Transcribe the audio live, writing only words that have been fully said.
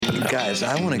Guys,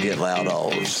 I want to get loud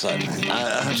all of a sudden.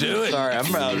 Do it. Sorry,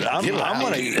 I'm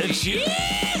gonna. It's you.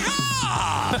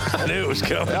 I knew it was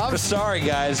coming. I'm sorry,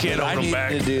 guys. Can't I hold 'em need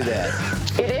back. to do that.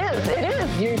 It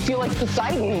is. You feel like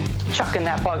Poseidon chucking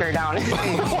that bugger down in the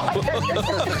water.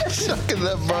 Chucking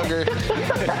that bugger.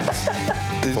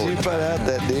 Did you butt out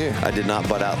that deer? I did not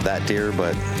butt out that deer,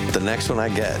 but the next one I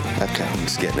get, Okay.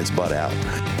 it's getting its butt out.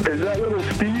 Is that little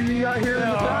Stevie out here in the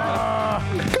back?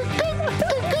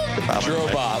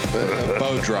 Drobop.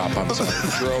 Bow drop, I'm sorry.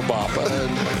 Drobop.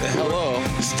 Hello.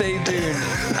 Stay tuned.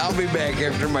 I'll be back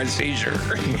after my seizure.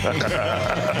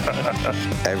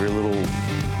 Every little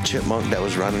chipmunk that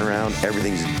was running around,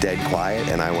 everything's dead quiet,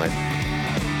 and I went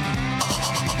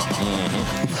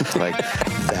like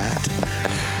that.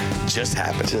 Just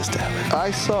happened.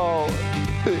 I saw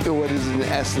what is in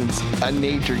essence a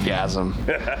nature-gasm.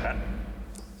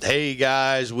 Hey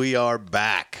guys, we are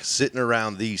back sitting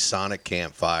around the Sonic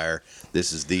Campfire.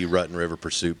 This is the Rutten River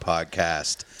Pursuit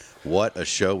podcast. What a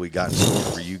show we got in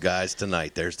store for you guys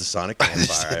tonight. There's the Sonic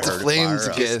Campfire. I heard Flames it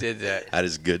fire up. again. Did that. That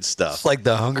is good stuff. It's like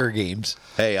the Hunger Games.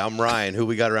 Hey, I'm Ryan. Who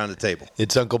we got around the table?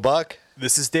 It's Uncle Buck.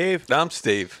 This is Dave. I'm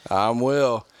Steve. I'm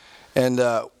Will. And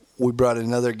we brought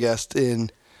another guest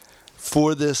in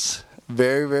for this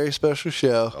very, very special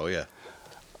show. Oh, yeah.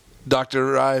 Dr.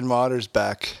 Ryan Motter's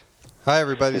back. Hi,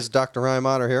 everybody. This is Dr. Ryan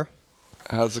Motter here.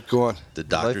 How's it going? The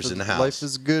doctor's in the house. Life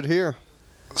is good here.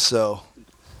 So,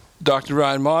 Dr.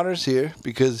 Ryan Motter's here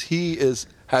because he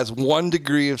has 1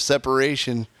 degree of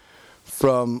separation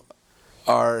from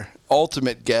our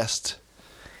ultimate guest.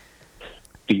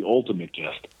 The ultimate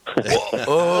guest.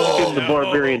 The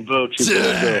Barbarian Boetsch is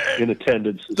also in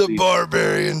attendance. The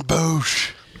Barbarian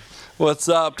Boetsch. What's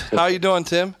up? How you doing,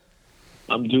 Tim?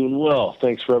 I'm doing well.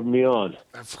 Thanks for having me on.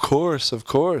 Of course.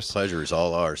 Pleasure is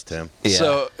all ours, Tim. Yeah.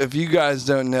 So, if you guys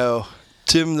don't know,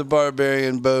 Tim the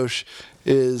Barbarian Boetsch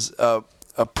is a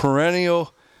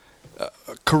perennial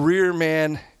career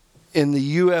man in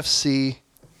the UFC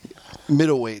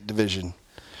middleweight division.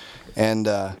 And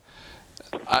how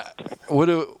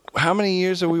many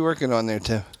years are we working on there,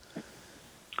 Tim?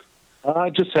 I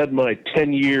just had my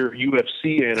 10-year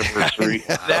UFC anniversary.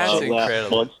 That's last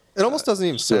incredible. month. It almost doesn't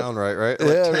even sound right?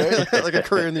 Yeah, right? Like a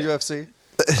career in the UFC.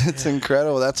 It's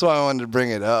incredible. That's why I wanted to bring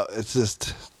it up. It's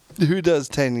just, who does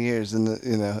 10 years? And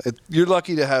you're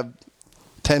lucky to have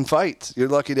 10 fights. You're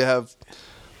lucky to have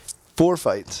 4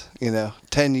 fights.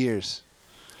 10 years.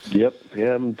 Yep.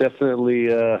 Yeah, I'm definitely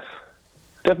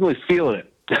feeling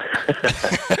it. We've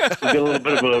got a little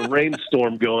bit of a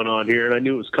rainstorm going on here, and I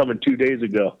knew it was coming 2 days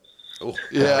ago.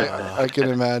 Yeah, I can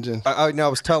imagine. I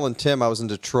was telling Tim I was in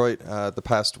Detroit the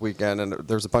past weekend, and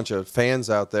there's a bunch of fans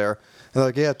out there. And they're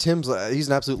like, yeah, he's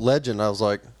an absolute legend. I was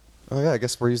like, oh, yeah, I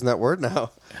guess we're using that word now.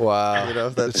 Wow.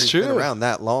 That's true. been around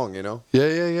that long,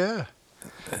 Yeah.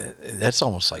 That's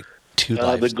almost like 2 The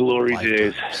lives. glory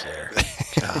days. There.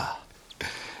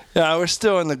 Yeah, we're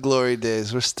still in the glory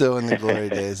days.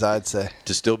 I'd say.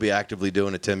 To still be actively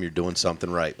doing it, Tim, you're doing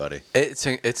something right, buddy. It's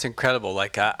incredible.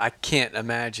 Like I can't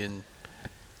imagine.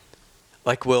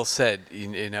 Like Will said,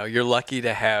 you're lucky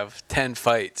to have 10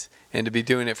 fights and to be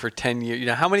doing it for 10 years.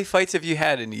 How many fights have you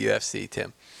had in the UFC,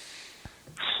 Tim?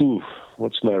 Whew,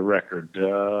 what's my record?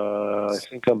 I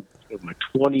think I'm at my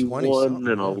 21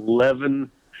 and 11.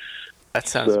 That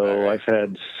sounds about So right. I've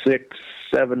had 6,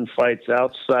 7 fights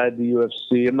outside the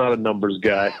UFC. I'm not a numbers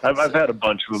guy. I've had a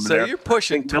bunch of them. So there. you're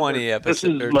pushing I think 20 This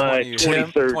episodes. is or my 20,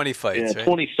 23rd, 20 fights, right?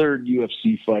 23rd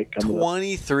UFC fight coming up.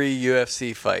 23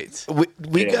 UFC fights. We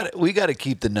Yeah. got to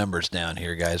keep the numbers down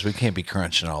here, guys. We can't be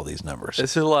crunching all these numbers.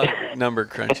 This is a lot of number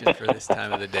crunching for this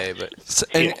time of the day, but So,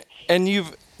 and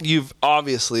you've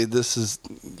obviously, this is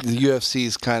the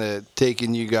UFC's kind of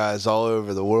taking you guys all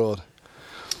over the world.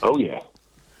 Oh, yeah.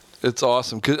 It's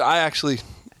awesome because I actually,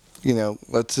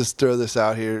 let's just throw this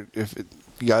out here. If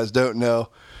you guys don't know,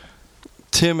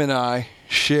 Tim and I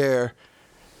share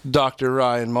Dr.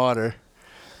 Ryan Motter,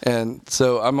 and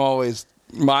so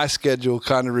my schedule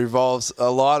kind of revolves a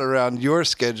lot around your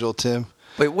schedule, Tim.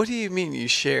 wait, what do you mean you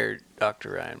shared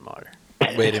Dr. Ryan Motter?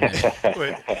 Wait a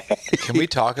minute. Can we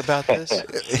talk about this?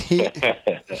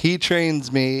 He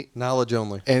trains me, knowledge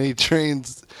only. and he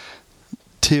trains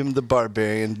Tim the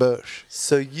Barbarian Boetsch.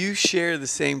 So you share the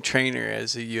same trainer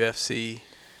as a UFC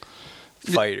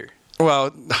fighter?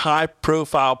 Well,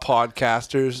 high-profile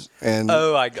podcasters and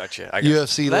I got you.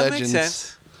 UFC that legends. makes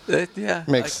sense. Yeah,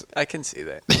 I can see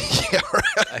that. Yeah,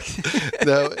 right.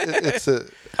 No, it's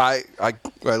I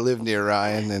live near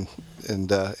Ryan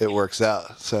and it works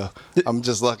out. So I'm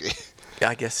just lucky.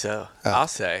 I guess so. I'll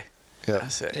say. Yeah. I'll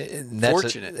say. And that's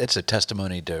Fortunate. It's a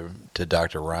testimony to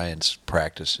Dr. Ryan's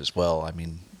practice as well. I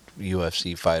mean,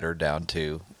 UFC fighter down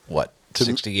to what,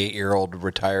 68-year-old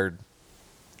retired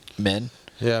men?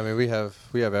 Yeah, I mean we have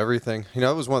everything. You know,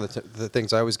 that was one of the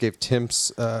things I always gave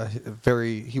Tim's.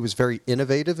 He was very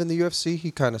innovative in the UFC. He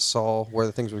kind of saw where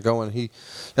the things were going.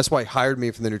 That's why he hired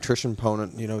me for the nutrition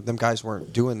component. You know, them guys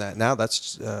weren't doing that. Now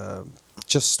that's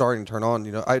just starting to turn on.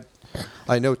 You know,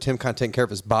 I know Tim kind of taking care of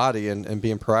his body and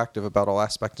being proactive about all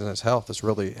aspects of his health has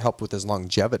really helped with his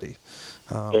longevity.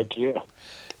 Heck yeah.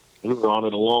 We were on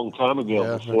it a long time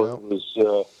ago before it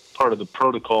was part of the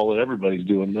protocol that everybody's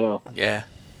doing now. Yeah.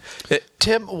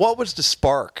 Tim, what was the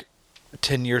spark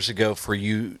 10 years ago for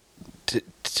you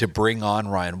to bring on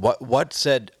Ryan? What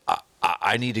said,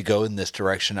 I need to go in this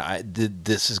direction?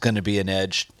 This is going to be an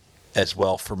edge as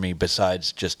well for me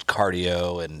besides just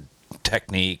cardio and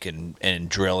technique and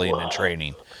drilling and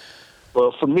training?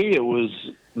 Well, for me, it was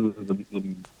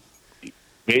the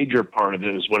major part of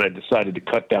it is when I decided to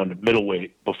cut down to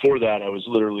middleweight. Before that, I was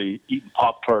literally eating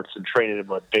Pop-Tarts and training in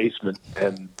my basement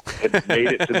and had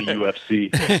made it to the UFC.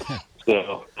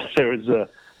 So there was a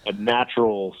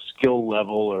natural skill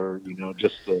level or, you know,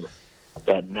 just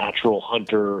that natural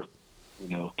hunter, you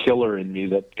know, killer in me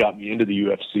that got me into the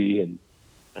UFC and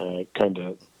kind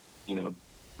of, you know,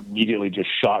 immediately just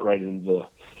shot right into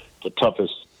the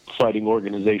toughest fighting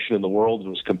organization in the world and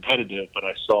was competitive, but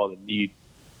I saw the need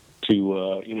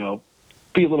to, you know,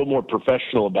 be a little more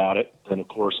professional about it. And, of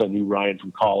course, I knew Ryan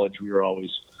from college. We were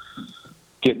always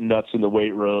getting nuts in the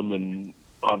weight room, and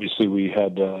obviously we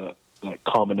had that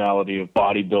commonality of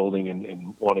bodybuilding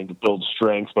and wanting to build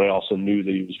strength, but I also knew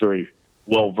that he was very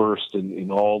well-versed in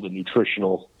all the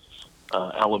nutritional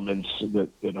elements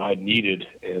that I needed.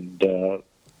 And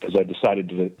as I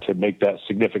decided to make that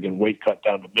significant weight cut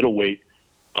down to middleweight,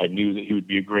 I knew that he would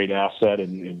be a great asset,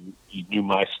 and he knew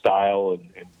my style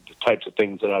and the types of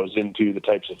things that I was into, the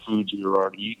types of foods we were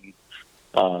already eating.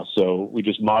 So we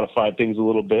just modified things a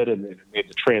little bit and made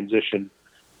the transition.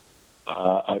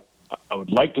 I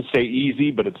would like to say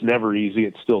easy, but it's never easy.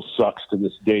 It still sucks to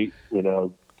this date, you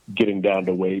know, getting down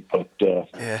to weight. But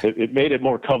it made it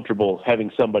more comfortable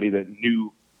having somebody that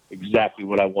knew exactly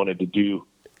what I wanted to do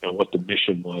and what the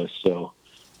mission was. So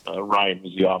Ryan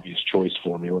was the obvious choice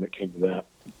for me when it came to that.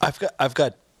 I've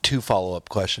got two follow-up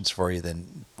questions for you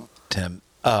then, Tim.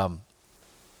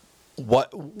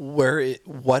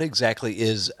 What exactly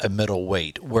is a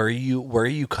middleweight? Where are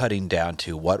you cutting down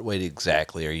to? What weight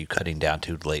exactly are you cutting down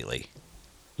to lately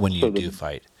when you do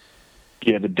fight?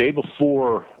 Yeah, the day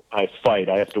before I fight,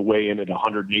 I have to weigh in at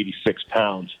 186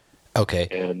 pounds. Okay.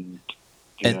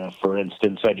 And for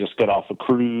instance, I just got off a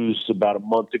cruise about a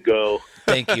month ago.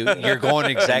 Thank you. You're going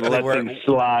exactly where things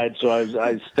slide. So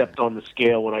I stepped on the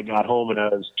scale when I got home, and I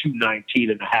was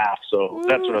 219 and a half. So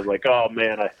that's when I was like, oh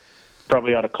man, I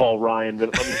probably ought to call Ryan,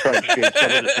 but let me try to shave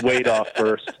some of this weight off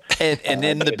first. And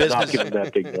in the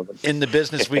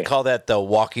business, we call that the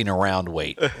walking around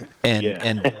weight.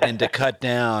 And to cut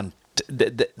down,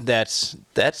 that's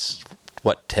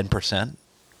what, 10%?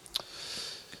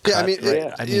 Yeah, I mean,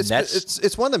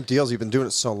 it's one of them deals. You've been doing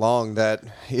it so long that,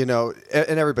 you know,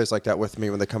 and everybody's like that with me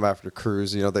when they come after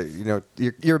cruise. You know,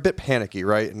 you're a bit panicky,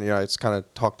 right? And, you know, I just kind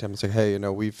of talk to him and say, hey, you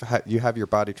know, you have your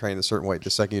body trained a certain way.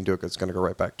 The second you do it, it's going to go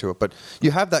right back to it. But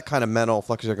you have that kind of mental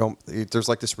flux. Like, there's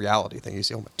like this reality thing. You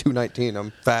see, I'm 219,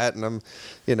 I'm fat, and I'm,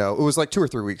 you know, it was like 2 or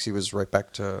 3 weeks. He was right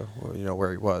back to, you know,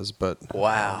 where he was. But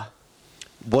wow.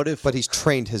 But he's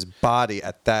trained his body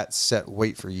at that set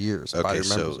weight for years. Okay,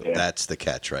 so that's the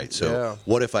catch, right? So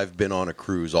what if I've been on a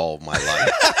cruise all of my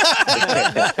life? So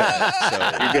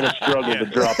you're going to struggle to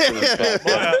drop to the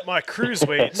top. My cruise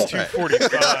weight's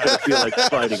 245. I feel like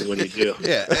fighting when you do.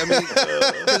 Yeah, I mean,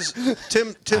 because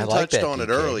Tim touched on it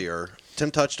earlier. Tim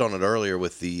touched on it earlier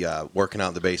with the working out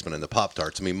in the basement and the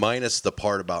Pop-Tarts. I mean, minus the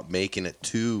part about making it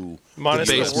to minus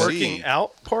the working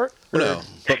out part? No,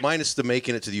 but minus the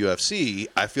making it to the UFC,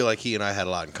 I feel like he and I had a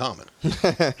lot in common.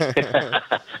 The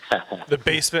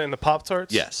basement and the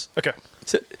Pop-Tarts? Yes. Okay.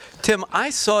 So, Tim,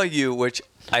 I saw you, which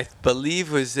I believe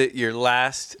was at your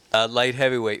last light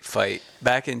heavyweight fight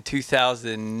back in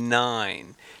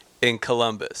 2009 in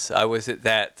Columbus. I was at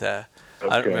that, I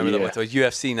don't remember what it was,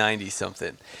 UFC 90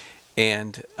 something.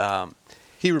 And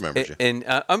he remembers you. And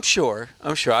I'm sure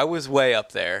I was way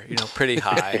up there, you know, pretty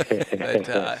high.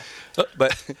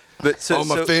 but so all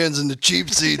my fans in the cheap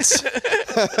seats.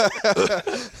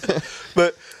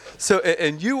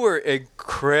 And you were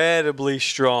incredibly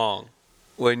strong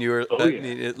when you were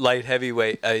light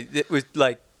heavyweight. It was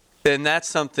like, and that's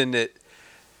something that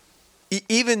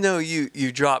even though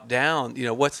you dropped down, you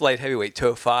know, what's light heavyweight,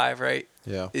 205, right?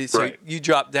 Yeah. So you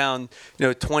dropped down, you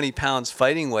know, 20 pounds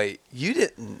fighting weight. You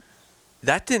didn't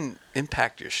that didn't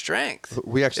impact your strength.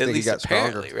 We actually at think least he got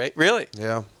apparently, stronger. right? Really?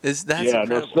 Yeah. That's that's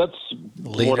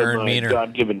Leaner one of and my meaner.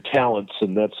 God-given talents,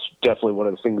 and that's definitely one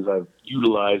of the things I've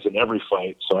utilized in every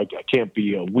fight. So I can't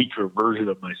be a weaker version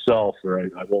of myself, or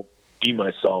I won't be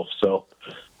myself. So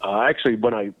actually,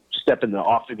 when I step in the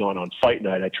octagon on fight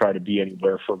night, I try to be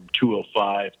anywhere from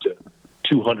 205 to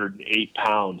 208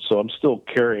 pounds. So I'm still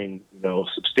carrying,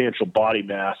 substantial body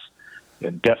mass,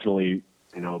 and definitely,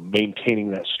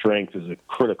 maintaining that strength is a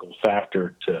critical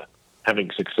factor to having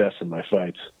success in my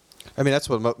fights. I mean, that's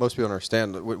what most people don't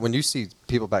understand. When you see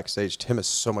people backstage, Tim is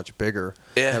so much bigger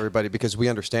than everybody, because we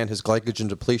understand his glycogen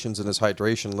depletions and his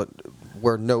hydration,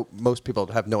 where most people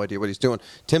have no idea what he's doing.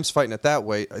 Tim's fighting at that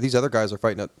weight. These other guys are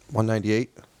fighting at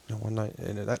 198.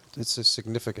 190, and it's a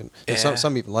significant. Yeah.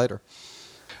 Some even lighter.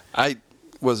 I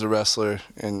was a wrestler,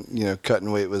 and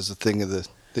cutting weight was the thing that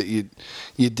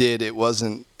you did. It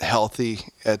wasn't healthy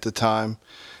at the time,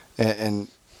 and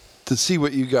to see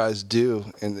what you guys do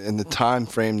and the time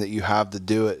frame that you have to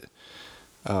do it,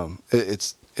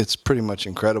 it's pretty much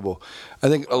incredible. I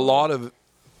think a lot of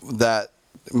that,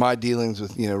 my dealings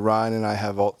with Ryan and I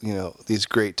have all these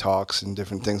great talks and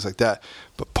different things like that.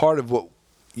 But part of what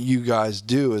you guys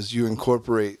do is you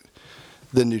incorporate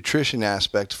the nutrition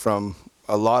aspect from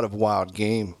a lot of wild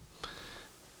game.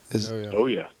 Oh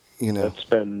yeah. That's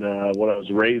been what I was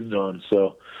raised on.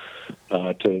 So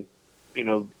I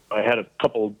had a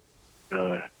couple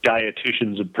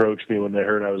dietitians approach me when they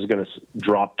heard I was going to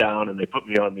drop down, and they put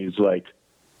me on these like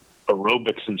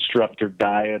aerobics instructor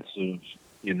diets of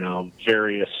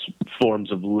various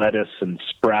forms of lettuce and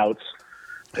sprouts.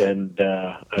 And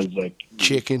I was like,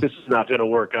 chicken. This is not going to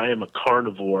work. I am a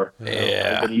carnivore.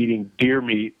 Yeah. I've been eating deer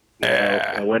meat.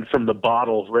 I went from the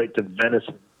bottle right to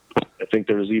venison. I think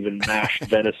there was even mashed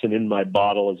venison in my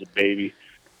bottle as a baby.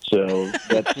 So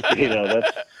that's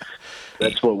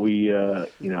what we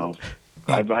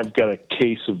I've got a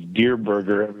case of deer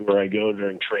burger everywhere I go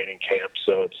during training camp.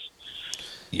 So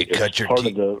it's part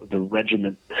of the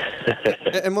regiment.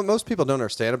 And what most people don't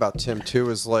understand about Tim too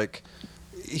is like,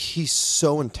 he's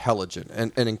so intelligent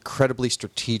and incredibly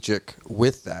strategic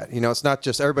with that. It's not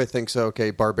just everybody thinks,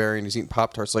 okay, Barbarian, he's eating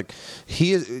Pop-Tarts. Like,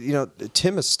 he is,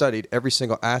 Tim has studied every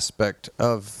single aspect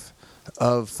of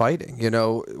fighting.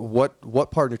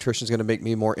 What part of nutrition is going to make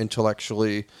me more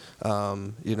intellectually,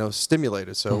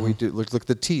 stimulated. So we do look at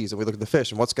the teas and we look at the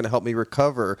fish and what's going to help me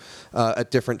recover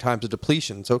at different times of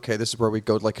depletions. Okay, this is where we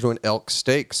go like to an elk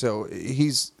steak. So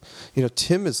he's,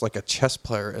 Tim is like a chess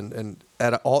player, and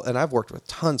I've worked with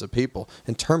tons of people.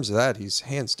 In terms of that, he's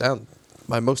hands down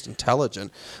my most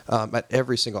intelligent at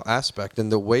every single aspect.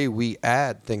 And the way we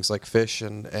add things like fish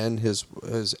and his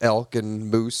elk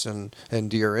and moose and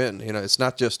deer in, it's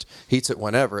not just he eats it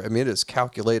whenever. I mean, it is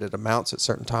calculated amounts at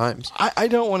certain times. I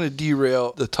don't want to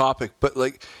derail the topic, but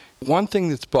like one thing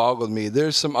that's boggled me,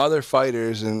 there's some other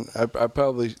fighters, and I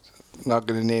probably not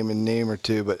going to name a name or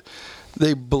two, but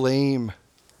they blame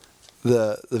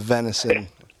the venison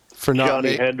for not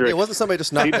Johnny Hendricks. It wasn't somebody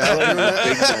just knocked out.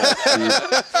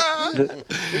 The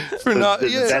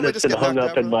venison hung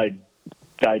up in my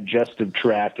digestive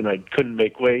tract, and I couldn't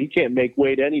make weight. He can't make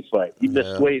weight any fight. He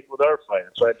missed weight with our fight,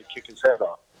 so I had to kick his head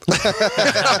off.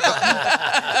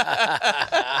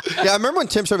 Yeah, I remember when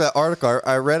Tim showed me that article.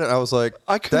 I read it. And I was like,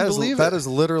 I couldn't believe it. That is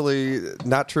literally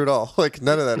not true at all. Like,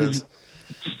 none of that is.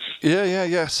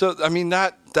 Yeah. So I mean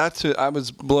that's I was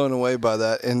blown away by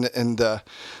that, and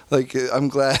I'm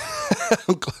glad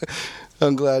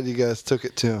I'm glad you guys took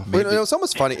it too. It's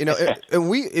almost funny, and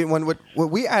when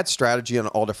we add strategy on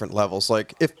all different levels.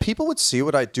 Like, if people would see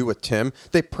what I do with Tim,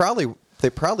 they probably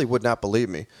would not believe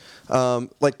me.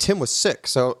 Like, Tim was sick,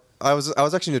 so I was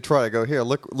actually in Detroit. I go, here,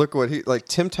 look what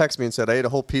Tim texted me and said, I ate a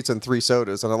whole pizza and 3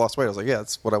 sodas and I lost weight. I was like, yeah,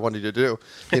 that's what I wanted you to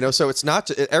do. So it's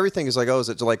not, everything is like, is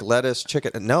it like lettuce,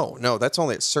 chicken? No, that's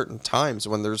only at certain times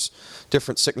when there's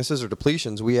different sicknesses or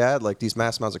depletions. We add like these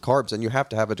mass amounts of carbs, and you have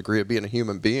to have a degree of being a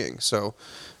human being. So,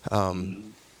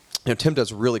 Tim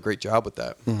does a really great job with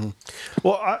that. Mm-hmm.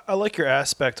 Well, I like your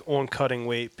aspect on cutting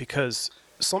weight, because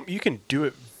you can do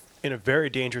it in a very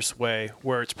dangerous way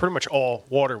where it's pretty much all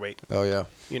water weight. Oh yeah.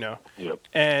 Yep.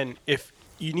 And if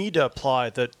you need to apply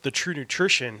the true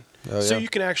nutrition, so you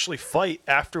can actually fight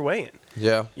after weigh-in.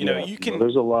 Yeah. You can.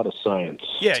 There's a lot of science.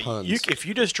 Yeah. If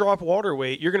you just drop water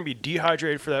weight, you're going to be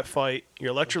dehydrated for that fight.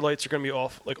 Your electrolytes are going to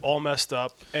be all messed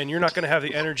up, and you're not going to have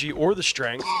the energy or the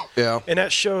strength. Yeah. And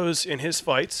that shows in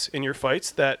your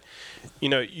fights, that,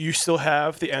 you still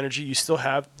have the energy, you still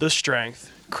have the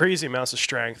strength, crazy amounts of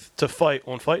strength to fight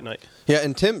on fight night. Yeah,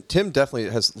 and Tim definitely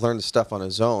has learned the stuff on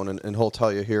his own, and he'll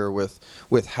tell you here with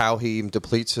how he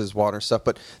depletes his water and stuff.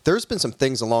 But there's been some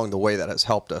things along the way that has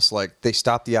helped us. Like they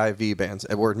stopped the IV bans,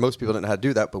 and where most people didn't know how to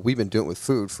do that, but we've been doing it with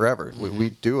food forever. We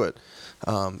do it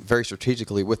very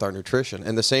strategically with our nutrition,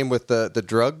 and the same with the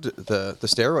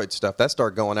steroid stuff. That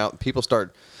started going out, and people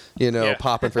start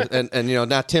popping for, and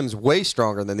now Tim's way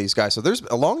stronger than these guys. So there's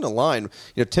along the line,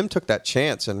 Tim took that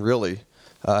chance and really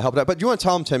helped out. But you want to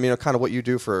tell him, Tim, kind of what you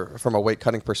do from a weight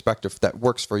cutting perspective that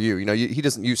works for you. He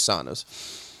doesn't use saunas.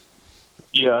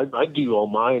 Yeah, I do all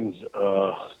mine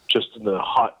just in the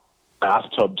hot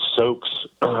bathtub soaks.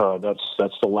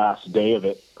 That's the last day of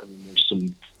it. I mean, there's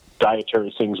some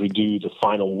dietary things we do the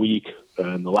final week,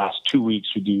 and the last 2 weeks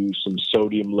we do some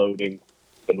sodium loading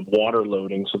and water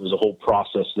loading. So there's a whole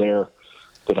process there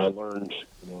that I learned,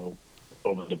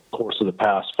 over the course of the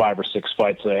past 5 or 6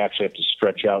 fights. I actually have to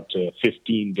stretch out to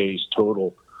 15 days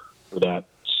total for that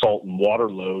salt and water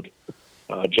load,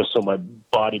 just so my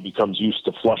body becomes used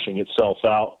to flushing itself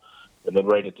out. And then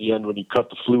right at the end, when you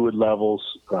cut the fluid levels,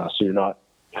 so you're not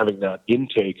having that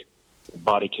intake, the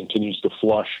body continues to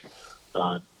flush.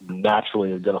 Naturally,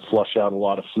 you're going to flush out a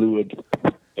lot of fluid.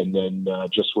 And then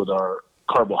just with our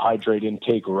carbohydrate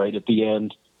intake right at the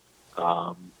end,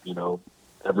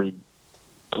 every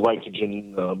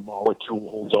glycogen molecule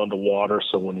holds on to water.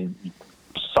 So when you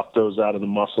suck those out of the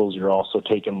muscles, you're also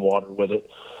taking water with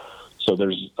it. So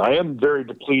I am very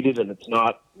depleted, and it's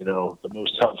not, the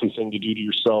most healthy thing to do to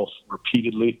yourself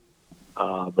repeatedly.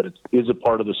 But it is a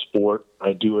part of the sport.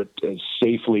 I do it as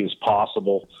safely as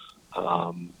possible.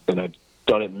 And I've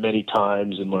done it many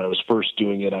times. And when I was first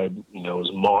doing it, I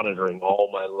was monitoring all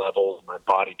my levels, my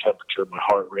body temperature, my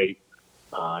heart rate.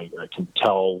 I can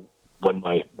tell when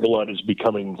my blood is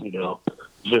becoming,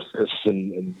 viscous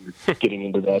and getting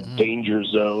into that danger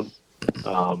zone.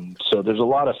 So there's a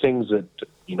lot of things that,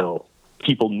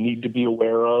 people need to be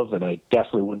aware of, and I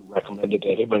definitely wouldn't recommend it to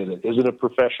anybody that isn't a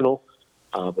professional.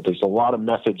 But there's a lot of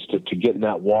methods to getting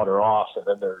that water off, and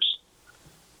then there's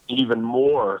even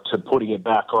more to putting it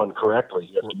back on correctly.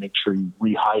 You have to make sure you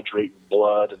rehydrate your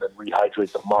blood and then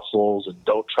rehydrate the muscles, and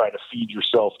don't try to feed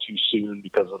yourself too soon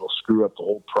because it'll screw up the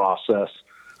whole process.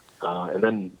 And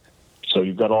then, so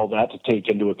you've got all that to take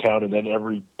into account, and then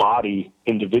every body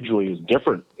individually is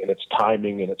different in its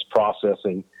timing and its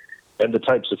processing and the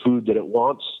types of food that it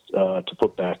wants to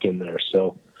put back in there.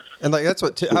 So, and that's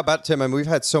what. How about Tim? I mean, we've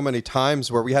had so many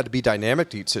times where we had to be dynamic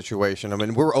to each situation. I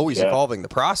mean, we're always evolving the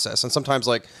process, and sometimes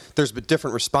there's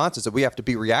different responses that we have to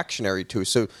be reactionary to.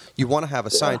 So you want to have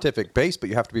a scientific base, but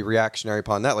you have to be reactionary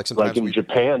upon that. Like sometimes in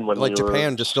Japan, when we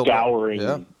were just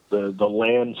scouring the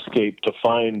landscape to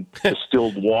find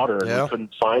distilled water, and we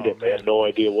couldn't find it. They had no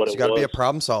idea what it was. You got to be a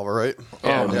problem solver, right?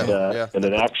 And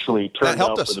it actually turned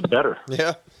out for the better.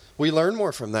 Yeah, we learn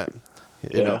more from that.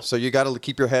 You know, so you got to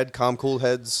keep your head calm, cool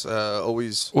heads.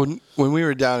 Always. When we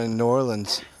were down in New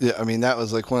Orleans, I mean, that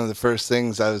was one of the first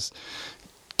things I was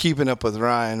keeping up with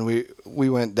Ryan. We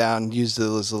went down, used it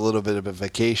as a little bit of a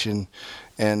vacation,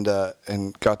 and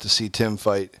got to see Tim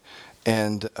fight.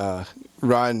 And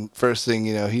Ryan, first thing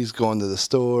he's going to the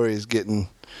store, he's getting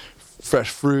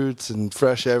fresh fruits and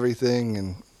fresh everything,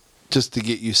 and just to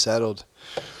get you settled.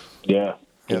 Yeah,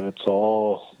 and it's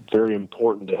all very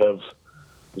important to have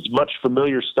as much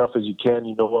familiar stuff as you can.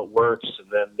 You know what works,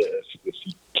 and then if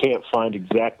you can't find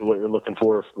exactly what you're looking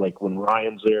for, like when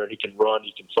Ryan's there and he can run,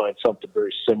 you can find something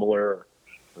very similar,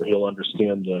 or he'll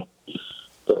understand the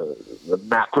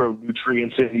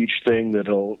macronutrients in each thing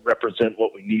that'll represent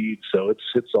what we need. So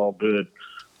it's all good.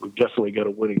 We've definitely got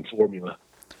a winning formula.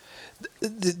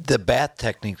 The bath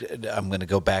technique, I'm going to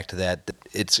go back to that.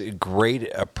 It's a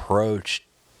great approach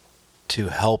to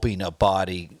helping a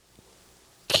body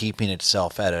keeping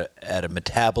itself at a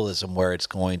metabolism where it's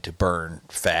going to burn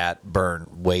fat, burn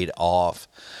weight off,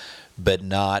 but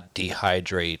not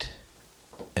dehydrate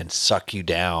and suck you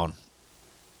down.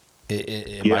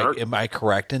 Am I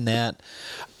correct in that?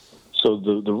 So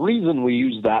the reason we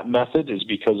use that method is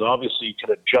because obviously you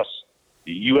can adjust.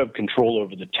 You have control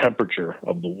over the temperature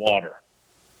of the water,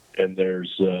 and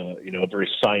there's a very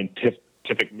scientific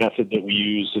method that we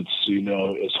use.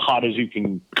 It's as hot as you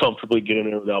can comfortably get in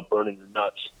there without burning your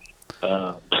nuts,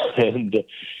 and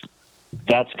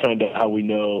that's kind of how we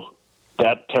know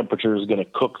that temperature is going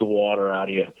to cook the water out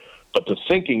of you. But the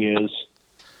thinking is,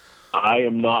 I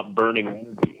am not burning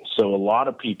energy. So a lot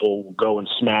of people will go and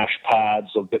smash pads.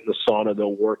 They'll get in the sauna.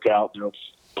 They'll work out. They'll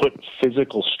put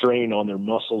physical strain on their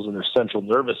muscles and their central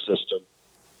nervous system,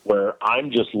 where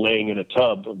I'm just laying in a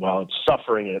tub while it's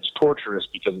suffering and it's torturous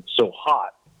because it's so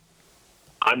hot.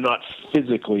 I'm not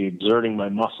physically exerting my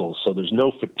muscles, so there's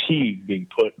no fatigue being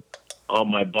put on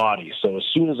my body. So as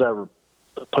soon as I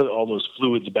put all those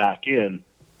fluids back in,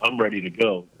 I'm ready to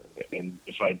go. And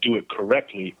if I do it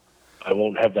correctly, I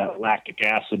won't have that lactic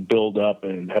acid build up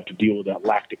and have to deal with that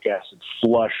lactic acid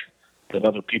flush that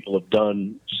other people have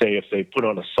done. Say if they put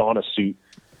on a sauna suit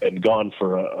and gone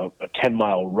for a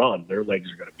 10-mile run, their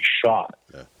legs are going to be shot.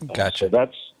 Yeah. Gotcha. So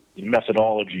that's the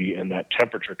methodology and that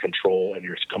temperature control, and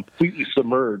you're completely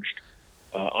submerged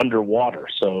underwater.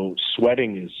 So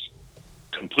sweating is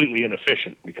completely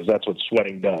inefficient because that's what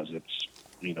sweating does. It's,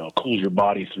 cools your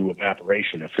body through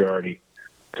evaporation. If you're already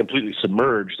completely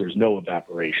submerged, there's no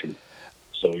evaporation.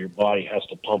 So your body has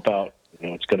to pump out,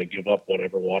 it's going to give up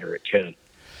whatever water it can.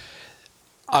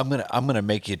 I'm gonna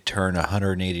make you turn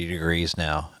 180 degrees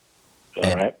now.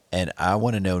 All right. And I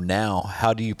want to know now,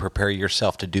 how do you prepare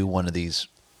yourself to do one of these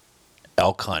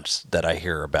elk hunts that I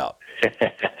hear about?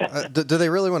 Do they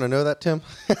really want to know that, Tim?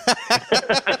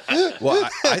 Well,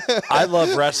 I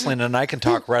love wrestling, and I can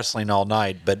talk wrestling all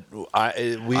night, but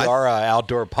we are an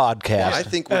outdoor podcast. Well, I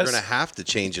think we're going to have to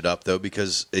change it up, though,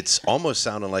 because it's almost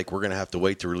sounding like we're going to have to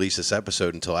wait to release this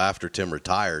episode until after Tim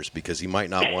retires, because he might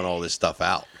not want all this stuff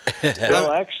out.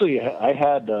 Well, actually, I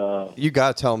had... you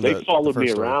got to tell them they followed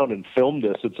me around and filmed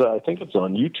this. I think it's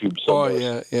on YouTube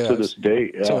somewhere to this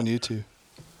day. Yeah. It's on YouTube.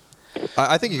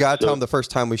 I think you got to tell them the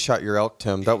first time we shot your elk,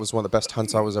 Tim. That was one of the best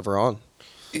hunts I was ever on.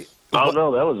 Oh,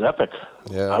 no, that was epic.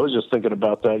 Yeah. I was just thinking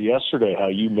about that yesterday, how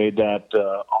you made that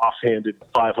offhanded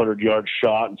 500-yard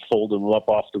shot and folded them up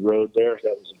off the road there.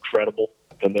 That was incredible.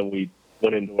 And then we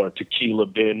went into our tequila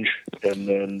binge, and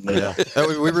then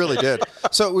we really did.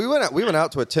 So we went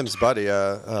out to Tim's buddy,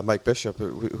 Mike Bishop,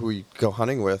 who we go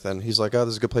hunting with, and he's like, "Oh,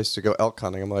 this is a good place to go elk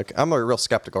hunting." I'm like, I'm real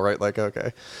skeptical, right? Like,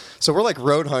 okay. So we're like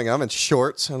road hunting. I'm in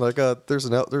shorts, and like, there's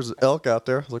an elk out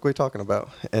there. I was like, what are you talking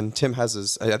about? And Tim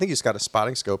has I think he's got a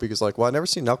spotting scope. He was like, well, I've never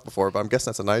seen an elk before, but I'm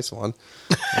guessing that's a nice one.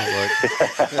 I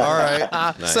was like, all right.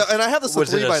 Nice. So, and I have this.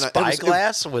 Was it a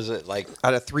spyglass? Was it like I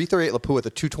had a 338 Lapua with a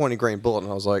 220 grain bullet,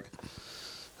 and I was like,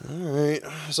 all right.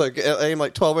 It's like, I aimed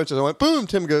like 12 inches. I went, boom.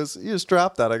 Tim goes, you just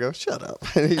dropped that. I go, shut up.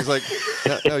 And he's like,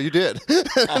 no, you did.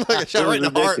 I'm like, I shot right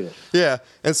in the heart. Yeah.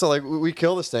 And so, like, we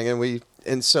kill this thing,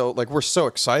 and so, like, we're so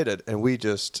excited, and we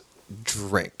just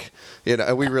drink,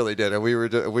 and we really did. And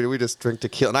we just drink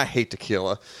tequila, and I hate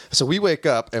tequila. So we wake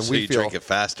up, and we drink it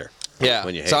faster. Yeah.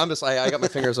 When you hate so I'm just, I got my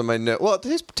fingers on my nose. Well, it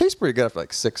tastes pretty good after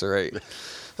like 6 or 8.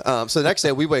 So the next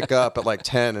day we wake up at like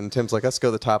 10, and Tim's like, let's go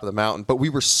to the top of the mountain. But we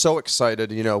were so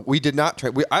excited, we did not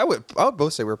train. I would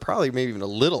both say we were probably maybe even a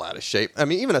little out of shape. I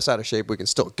mean, even us out of shape, we can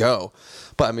still go.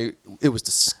 But I mean, it was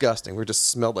disgusting. We just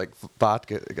smelled like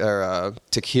vodka or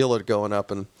tequila going up,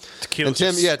 and tequila.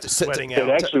 Tim, sweating out. It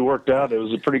actually worked out. It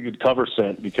was a pretty good cover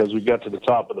scent because we got to the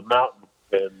top of the mountain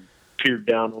and peered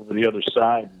down over the other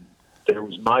side. There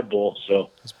was my bull, so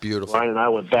it's beautiful. Ryan and I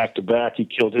went back to back. He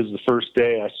killed his the first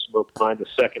day. I smoked mine the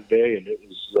second day, and it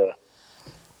was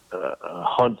a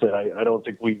hunt that I don't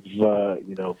think we've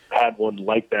had one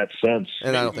like that since.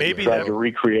 And I don't think we tried to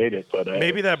recreate it, but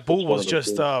maybe that bull was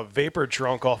just vapor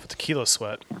drunk off of tequila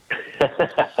sweat.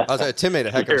 I was like, Tim made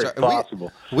a heck of a shot.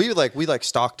 Possible. We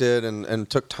stalked it and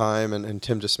took time, and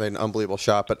Tim just made an unbelievable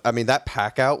shot. But I mean, that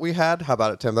pack out we had, how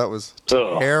about it, Tim? That was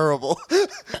terrible.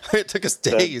 It took us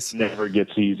days. That never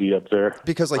gets easy up there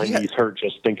because like my knees hurt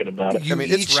just thinking about it. I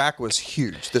mean, its rack was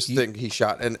huge. This thing he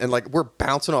shot, and like we're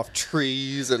bouncing off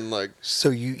trees and like. So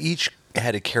you each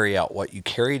had to carry out what you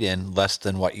carried in, less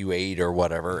than what you ate or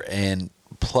whatever, and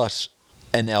plus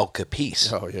an elk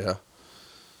apiece. Oh yeah.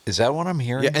 Is that what I'm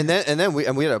hearing? Yeah, and then we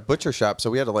had a butcher shop,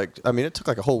 so we had to it took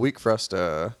like a whole week for us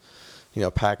to,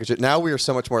 package it. Now we are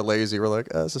so much more lazy. We're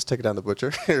like, let's just take it down to the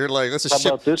butcher. We're like, let's just How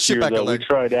about this year, back though? We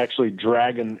tried actually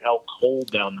dragging elk whole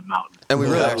down the mountain. And we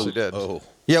really actually did. Oh.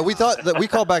 Yeah, we thought that we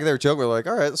called back there joking. We're like,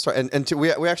 all right, let's try. And we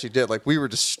actually did. Like, we were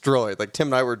destroyed. Like, Tim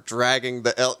and I were dragging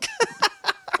the elk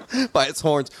by its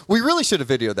horns. We really should have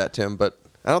videoed that, Tim, but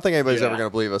I don't think anybody's ever going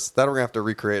to believe us. That we're going to have to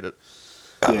recreate it.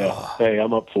 Yeah. Hey,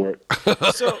 I'm up for it.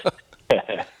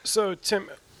 So Tim,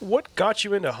 what got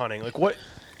you into hunting? Like,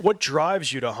 what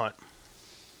drives you to hunt?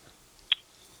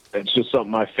 It's just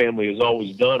something my family has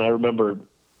always done. I remember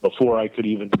before I could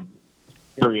even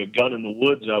carry a gun in the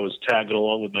woods, I was tagging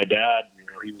along with my dad.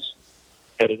 He was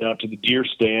headed out to the deer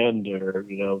stand, or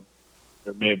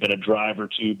there may have been a drive or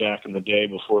two back in the day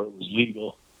before it was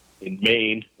legal in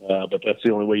Maine. But that's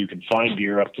the only way you can find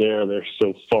deer up there. They're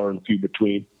so far and few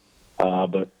between.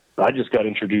 But I just got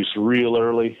introduced real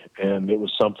early, and it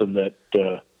was something that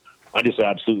I just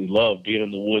absolutely loved, being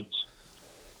in the woods,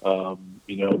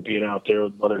 being out there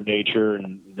with Mother Nature,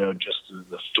 and just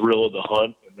the thrill of the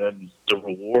hunt, and then the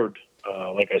reward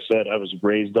Like I said, I was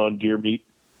raised on deer meat.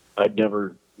 I'd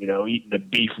never, eaten a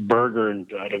beef burger, and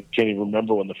can't even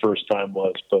remember when the first time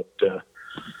was, but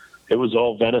it was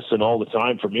all venison all the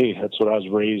time for me. That's what I was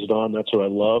raised on. That's what I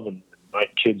love, and my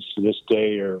kids to this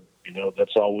day are,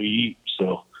 that's all we eat.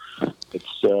 So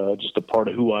it's just a part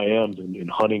of who I am, and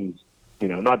hunting,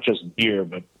 not just deer,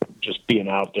 but just being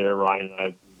out there. Ryan and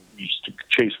I used to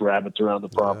chase rabbits around the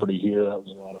property here. That was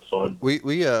a lot of fun.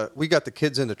 We got the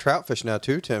kids into trout fishing now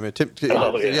too, Tim. And Tim, he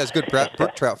has good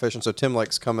brook trout fishing, so Tim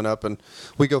likes coming up, and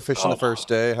we go fishing the first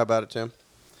day. How about it, Tim?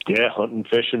 Yeah, hunting,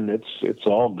 fishing, it's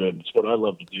all good. It's what I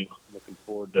love to do. I'm looking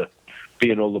forward to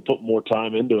being able to put more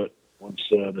time into it once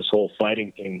this whole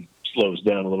fighting thing slows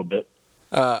down a little bit.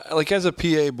 Like as a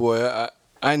PA boy,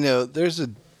 I know there's a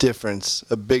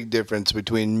big difference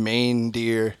between Maine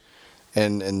deer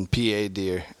and PA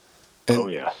deer. And, oh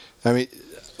yeah. I mean,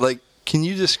 like, can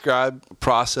you describe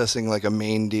processing like a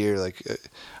Maine deer? Like,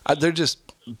 they're just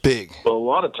big. Well, a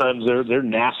lot of times they're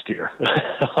nastier.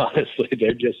 Honestly,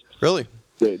 they're just really.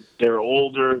 They're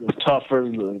older, they're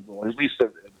tougher. Or at least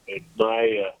in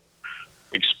my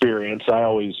experience, I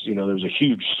always, there's a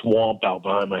huge swamp out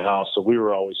behind my house, so we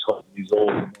were always hunting these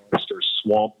old monster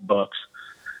swamp bucks.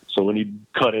 So when you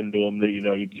cut into them,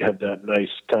 you'd have that nice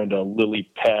kind of lily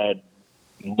pad,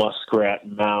 muskrat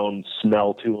mound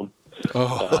smell to them.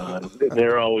 Oh.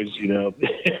 They're always,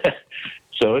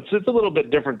 so it's a little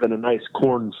bit different than a nice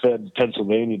corn-fed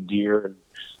Pennsylvania deer,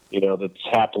 and that's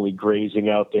happily grazing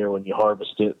out there when you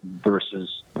harvest it,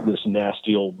 versus this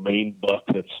nasty old Maine buck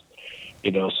that's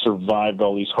survived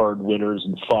all these hard winters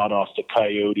and fought off the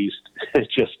coyotes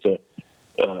just to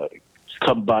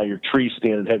come by your tree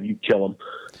stand and have you kill them.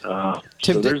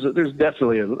 So there's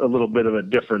definitely a little bit of a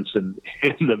difference in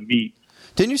the meat.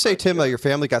 Didn't you say, Tim, your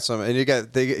family got some, and they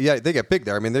get big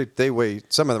there? I mean, they weigh,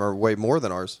 some of them are way more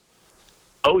than ours.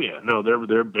 Oh yeah, no,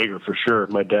 they're bigger for sure.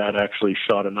 My dad actually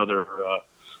shot another.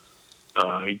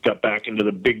 He got back into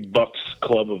the Big Bucks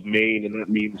Club of Maine, and that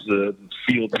means the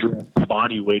field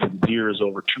body weight of the deer is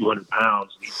over 200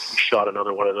 pounds. He shot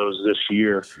another one of those this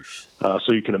year,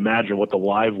 so you can imagine what the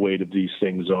live weight of these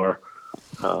things are.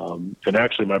 And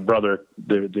actually, my brother,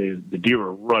 the deer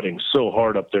were rutting so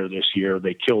hard up there this year.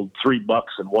 They killed 3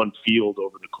 bucks in one field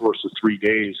over the course of 3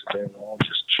 days. They were all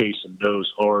just chasing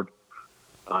does hard,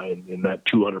 and that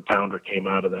 200-pounder came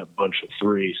out of that bunch of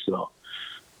 3. So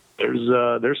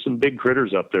there's some big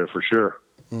critters up there for sure.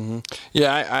 Mm-hmm.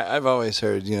 Yeah, I've always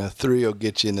heard 3 will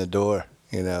get you in the door.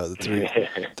 The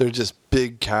 3 they're just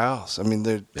big cows. I mean,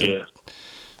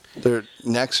 their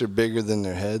necks are bigger than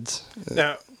their heads.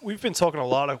 Now, we've been talking a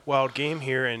lot of wild game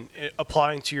here and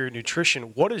applying to your nutrition.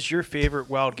 What is your favorite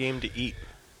wild game to eat?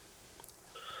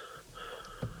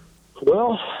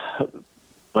 Well,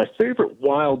 my favorite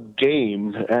wild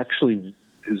game actually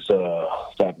is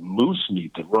that moose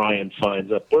meat that Ryan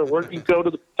finds up. Where do you go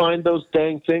to find those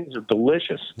dang things? They're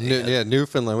delicious. Yeah,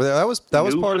 Newfoundland. That was part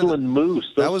of the Newfoundland moose.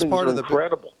 Those that was part of the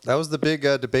incredible. That was the big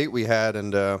debate we had,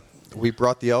 and we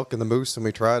brought the elk and the moose, and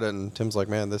we tried it. And Tim's like,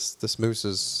 "Man, this moose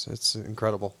it's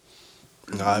incredible."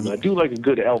 I do like a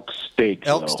good elk steak.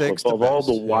 Elk steaks of all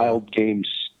the wild game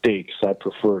steaks, I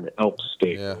prefer an elk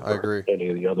steak. Yeah, I agree. Any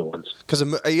of the other ones? Because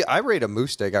I rate a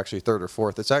moose steak actually 3rd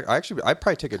or 4th. I'd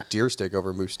probably take a deer steak over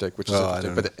a moose steak, which is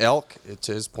interesting. But the elk,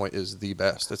 to his point, is the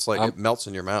best. It's like it melts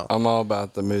in your mouth. I'm all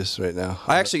about the moose right now.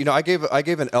 I actually, I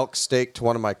gave an elk steak to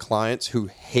one of my clients who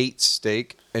hates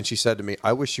steak, and she said to me,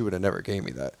 "I wish you would have never gave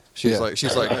me that." She's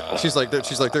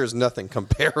like, there's nothing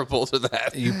comparable to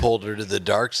that. You pulled her to the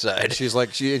dark side. She's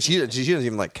like, she doesn't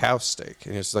even like cow steak,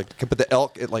 and it's like, but the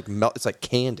elk, it like it's like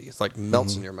candy. It's like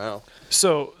melts in your mouth.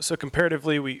 So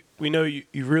comparatively, we know you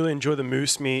really enjoy the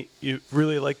moose meat. You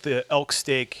really like the elk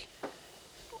steak.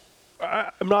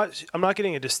 I'm not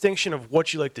getting a distinction of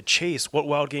what you like to chase. What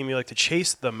wild game you like to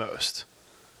chase the most?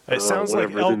 It sounds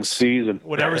like elk. In season.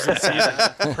 Whatever's in season.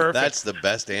 Perfect. That's the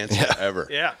best answer ever.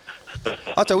 Yeah.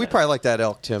 I'll tell you, we probably like that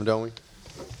elk, Tim, don't we?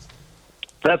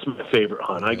 That's my favorite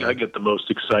hunt. I get the most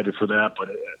excited for that, but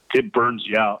it burns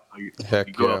you out. You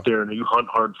go out there and you hunt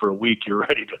hard for a week. You're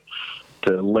ready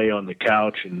to lay on the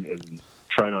couch and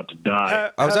try not to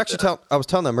die. I was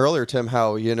telling them earlier, Tim,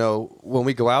 how when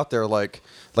we go out there, like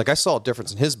I saw a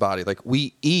difference in his body. Like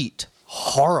we eat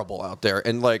horrible out there,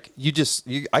 and like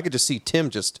I could just see Tim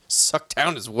just suck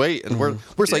down his weight, and we're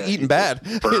just like eating bad.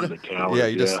 Burn the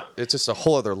calories, It's just a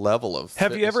whole other level of.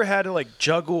 Have fitness. you ever had to like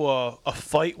juggle a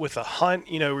fight with a hunt?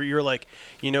 You know, where you're like,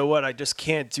 you know what, I just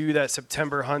can't do that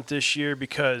September hunt this year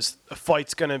because a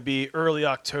fight's going to be early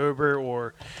October,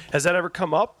 or has that ever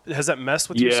come up? Has that messed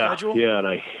with your schedule? Yeah, and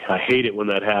I hate it when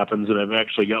that happens, and I've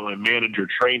actually got my manager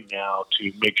trained now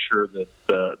to make sure that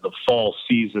the fall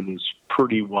season is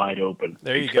pretty wide open.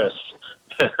 There you go.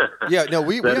 Yeah, no,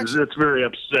 it's very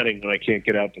upsetting when I can't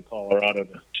get out to Colorado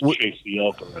to chase the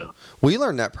elk around. We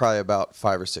learned that probably about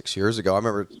 5 or 6 years ago. I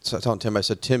remember telling Tim, I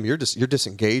said, Tim, you're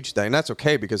disengaged, and that's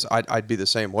okay because I'd be the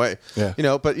same way. Yeah.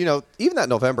 But even that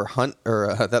November hunt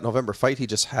or that November fight he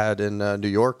just had in New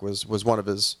York was one of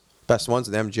his best ones,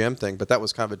 the MGM thing, but that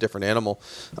was kind of a different animal.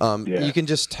 You can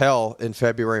just tell in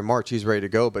February, March, he's ready to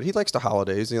go, but he likes the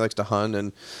holidays and he likes to hunt.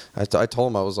 And I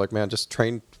told him, I was like, man, just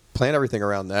plan everything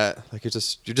around that. Like you're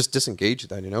just disengaged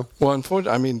then, Well,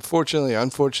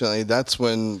 unfortunately, that's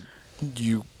when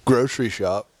you grocery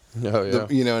shop. Oh, yeah.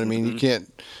 You know what I mean? You can't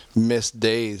miss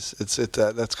days.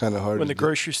 That's kind of hard. When the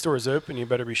grocery store is open, you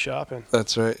better be shopping.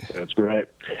 That's right. That's right.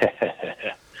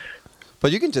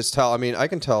 But you can just tell. I mean, I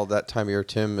can tell that time of year,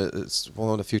 Tim, it's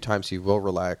one of the few times he will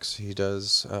relax. He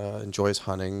does enjoys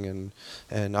hunting,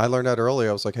 and I learned that early.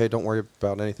 I was like, hey, don't worry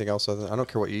about anything else. I don't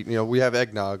care what you eat. We have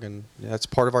eggnog, and that's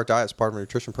part of our diet. It's part of our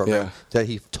nutrition program. Yeah. That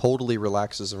he totally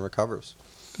relaxes and recovers.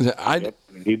 I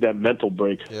need that mental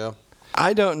break. Yeah.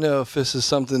 I don't know if this is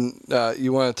something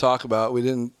you want to talk about. We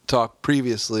didn't talk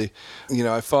previously.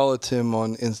 I follow Tim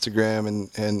on Instagram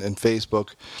and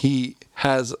Facebook. He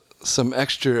has some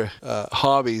extra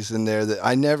hobbies in there that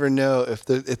I never know if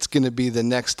it's going to be the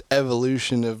next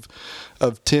evolution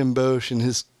of Tim Boetsch and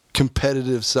his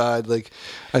competitive side. Like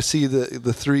I see the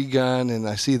 3-gun and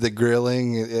I see the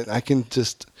grilling, and I can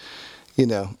just,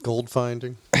 gold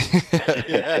finding.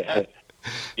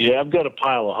 Yeah, I've got a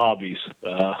pile of hobbies,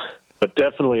 but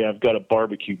definitely I've got a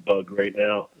barbecue bug right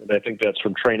now, and I think that's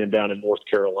from training down in North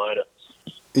Carolina.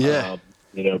 Yeah.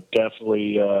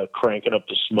 Definitely cranking up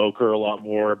the smoker a lot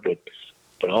more, but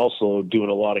also doing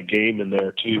a lot of game in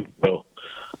there too. So,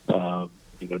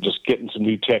 just getting some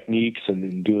new techniques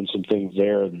and doing some things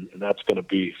there, and that's going to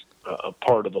be a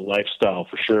part of the lifestyle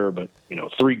for sure. But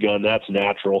 3-gun, that's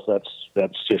natural.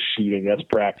 That's just shooting. That's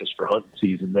practice for hunting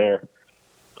season there.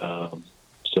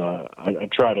 So I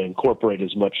try to incorporate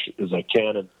as much as I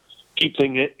can and keep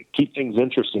things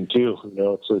interesting too.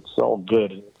 It's all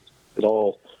good. It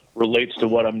all relates to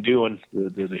what I'm doing,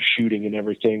 the shooting and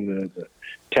everything. The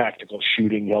tactical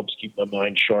shooting helps keep my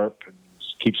mind sharp and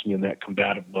keeps me in that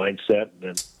combative mindset. And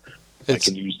then I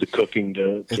can use the cooking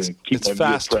to keep my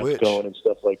meal prep going and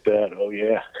stuff like that. Oh,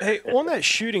 yeah. Hey, on that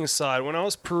shooting side, when I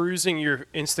was perusing your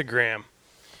Instagram,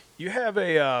 you have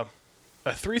a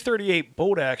 338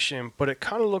 bolt action, but it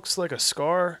kind of looks like a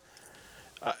Scar.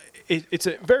 It's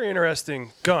a very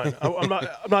interesting gun. I'm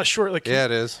not sure. Like, yeah,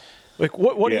 it is. Like,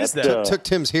 what is that? Took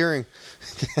Tim's hearing.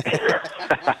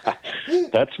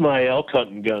 That's my elk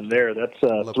hunting gun there. That's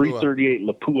a 338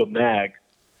 Lapua mag,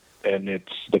 and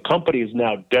the company is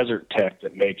now Desert Tech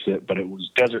that makes it, but it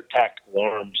was Desert Tactical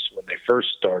Arms when they first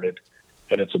started,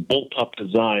 and it's a bullpup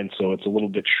design, so it's a little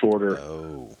bit shorter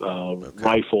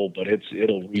rifle, but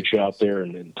it'll reach out there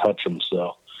and touch them.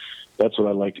 So that's what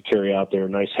I like to carry out there.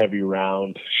 Nice heavy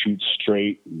round, shoot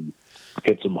straight, and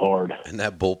hits them hard. And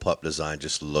that bullpup design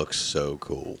just looks so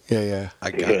cool. Yeah. I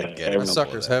gotta get it. That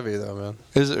sucker's heavy though, man.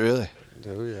 Is it really?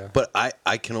 Oh yeah. But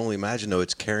I can only imagine though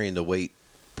it's carrying the weight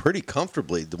pretty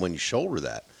comfortably when you shoulder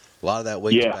that. A lot of that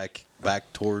weight's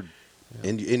back toward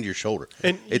into your shoulder.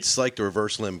 And it's like the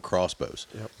reverse limb crossbows.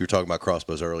 Yep. You were talking about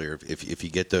crossbows earlier. If you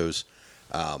get those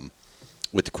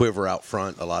with the quiver out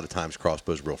front, a lot of times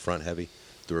crossbows are real front heavy.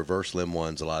 The reverse limb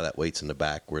ones, a lot of that weight's in the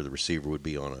back where the receiver would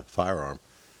be on a firearm.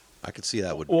 I could see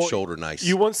that would shoulder nice.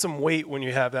 You want some weight when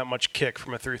you have that much kick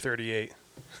from a 338.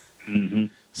 Mm-hmm.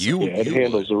 It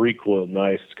handles the recoil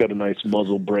nice. It's got a nice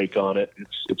muzzle brake on it.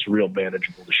 It's real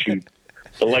manageable to shoot.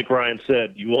 But like Ryan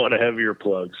said, you want a heavier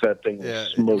plug. That thing will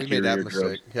smoke your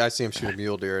eardrums. Yeah, I see him shoot a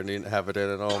mule deer and he didn't have it in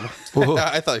at home.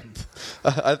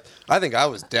 I think I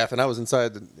was deaf and I was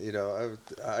inside.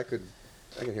 I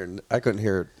couldn't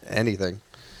hear anything.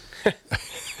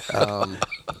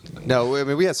 No, I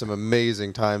mean we had some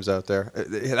amazing times out there.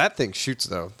 That thing shoots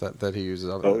though. That he uses.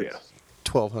 Oh yeah,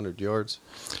 1,200 yards.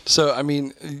 So I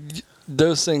mean,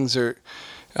 those things are.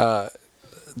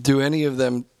 Do any of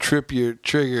them trip your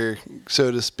trigger,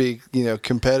 so to speak?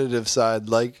 Competitive side,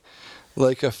 like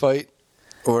a fight,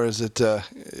 or is it? Are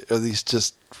these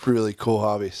just really cool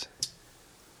hobbies?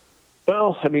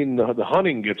 Well, I mean, the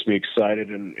hunting gets me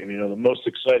excited, and the most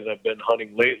excited I've been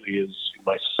hunting lately is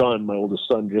my oldest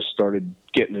son, just started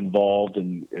getting involved,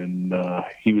 and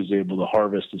he was able to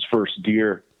harvest his first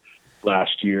deer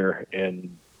last year,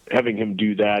 and having him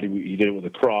do that, he did it with a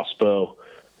crossbow,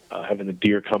 having the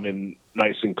deer come in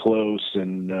nice and close,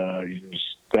 and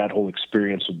that whole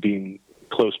experience of being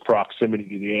close proximity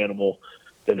to the animal,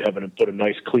 then having him put a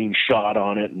nice clean shot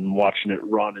on it and watching it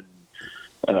run and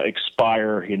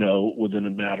expire, within a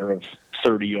matter of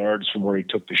 30 yards from where he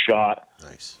took the shot.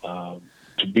 Nice.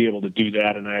 To be able to do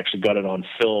that, and I actually got it on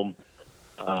film.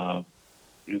 That's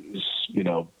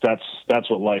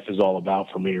what life is all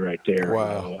about for me right there.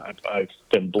 Wow. I've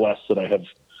been blessed that I have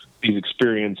these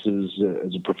experiences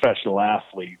as a professional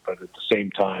athlete, but at the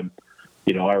same time,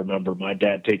 I remember my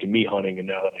dad taking me hunting, and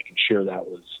now that I can share that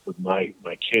with my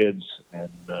kids,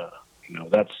 and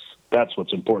that's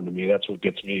what's important to me. That's what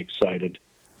gets me excited,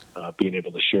 being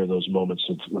able to share those moments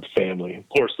with family. Of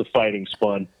course, the fighting's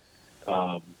fun.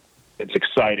 It's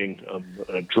exciting. I'm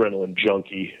an adrenaline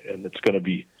junkie, and it's going to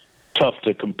be tough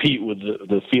to compete with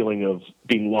the feeling of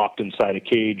being locked inside a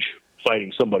cage,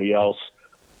 fighting somebody else.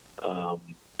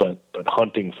 But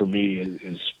hunting for me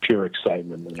is pure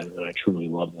excitement, and I truly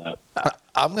love that.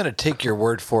 I'm going to take your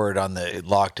word for it on the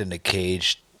locked in a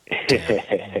cage,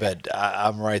 but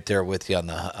I'm right there with you on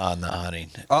the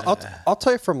hunting. I'll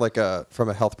tell you from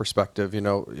a health perspective.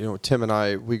 Tim and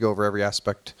I, we go over every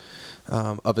aspect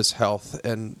of his health,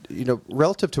 and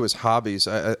relative to his hobbies.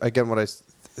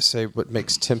 What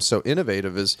makes Tim so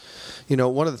innovative is,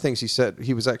 one of the things he said,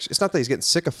 it's not that he's getting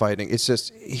sick of fighting. It's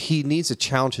just he needs to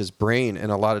challenge his brain in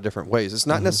a lot of different ways. It's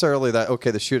not necessarily that, okay,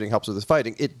 the shooting helps with his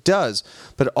fighting. It does,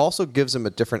 but it also gives him a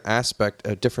different aspect,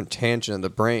 a different tangent in the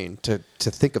brain to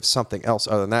think of something else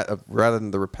other than that, rather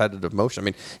than the repetitive motion. I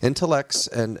mean, intellects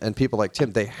and people like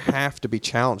Tim, they have to be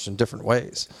challenged in different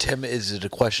ways. Tim, is it a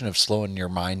question of slowing your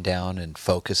mind down and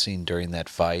focusing during that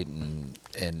fight and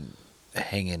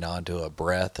hanging on to a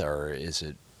breath, or is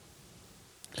it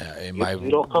am I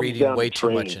reading way too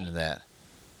much into that?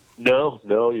 No,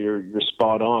 you're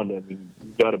spot on. I mean,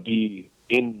 you've got to be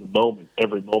in the moment,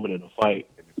 every moment in a fight.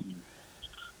 And if you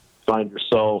find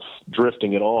yourself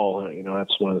drifting at all,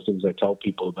 that's one of the things I tell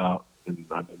people about, and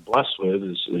I've been blessed with,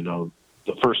 is the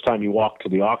first time you walk to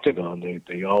the octagon,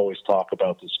 they always talk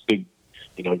about this big,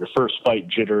 your first fight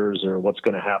jitters, or what's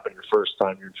going to happen your first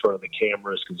time you're in front of the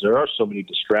cameras, because there are so many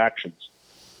distractions.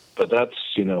 But that's,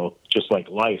 just like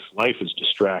life. Life is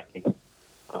distracting.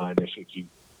 And if you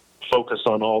focus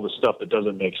on all the stuff that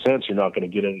doesn't make sense, you're not going to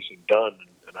get anything done.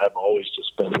 And I've always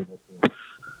just been able to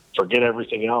forget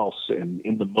everything else and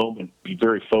in the moment be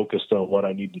very focused on what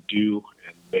I need to do,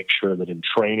 and make sure that in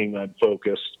training I'm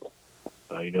focused.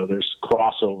 There's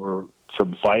crossover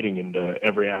from fighting into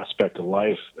every aspect of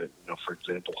life. For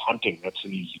example, hunting, that's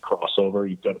an easy crossover.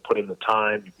 You've got to put in the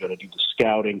time. You've got to do the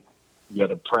scouting. You've got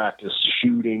to practice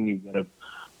shooting. You've got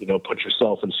to, put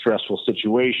yourself in stressful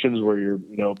situations where you're,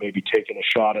 maybe taking a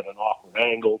shot at an awkward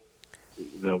angle.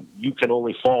 You can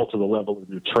only fall to the level of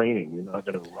your training. You're not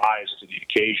going to rise to the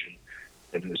occasion,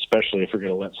 and especially if you're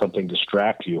going to let something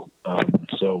distract you.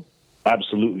 So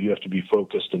absolutely, you have to be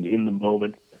focused and in the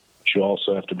moment. But you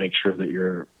also have to make sure that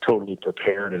you're totally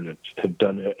prepared and have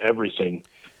done everything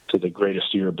to the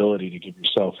greatest of your ability to give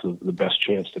yourself the best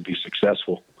chance to be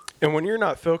successful. And when you're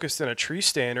not focused in a tree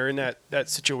stand or in that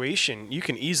situation, you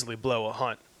can easily blow a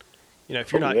hunt.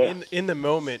 If you're not in the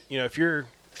moment, if you're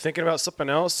thinking about something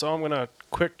else, so I'm going to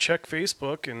quick check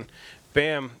Facebook, and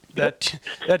bam,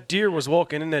 that deer was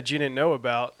walking in that you didn't know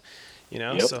about,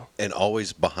 so. And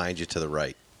always behind you to the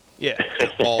right. Yeah.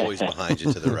 Always behind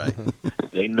you to the right.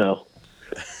 They know.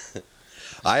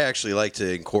 I actually like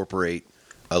to incorporate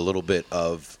a little bit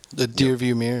of the deer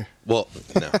view mirror. Well,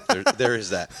 no, there is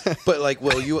that. But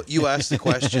you asked the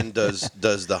question, does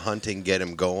the hunting get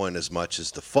him going as much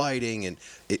as the fighting? And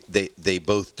they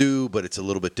both do, but it's a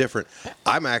little bit different.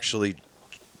 I'm actually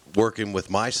working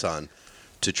with my son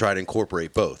to try to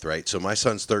incorporate both, right? So my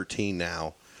son's 13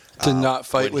 now. To not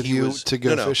fight with you, to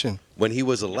go fishing. When he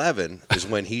was 11 is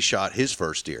when he shot his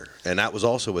first deer, and that was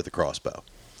also with a crossbow.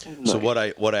 Nice. So what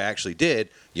I actually did,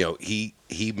 he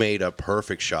made a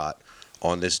perfect shot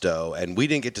on this doe, and we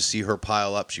didn't get to see her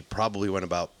pile up. She probably went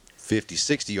about 50,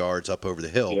 60 yards up over the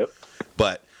hill. Yep.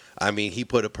 But, he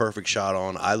put a perfect shot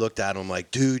on. I looked at him like,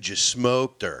 dude, you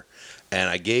smoked her. And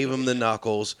I gave him the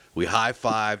knuckles. We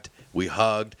high-fived. We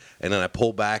hugged. And then I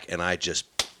pulled back, and I just,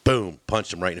 boom,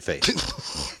 punched him right in the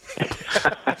face.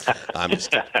 I'm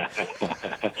just kidding.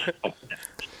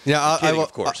 Yeah, Kidding,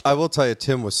 of course. I will tell you,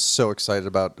 Tim was so excited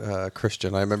about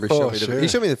Christian. I remember he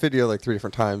showed me the video like 3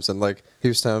 different times, and like he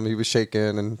was telling me he was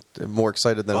shaking and more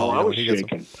excited than. I was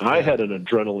shaking. I had an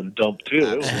adrenaline dump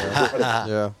too.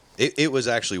 It was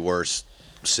actually worse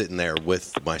sitting there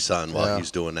with my son while he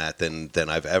was doing that than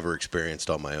I've ever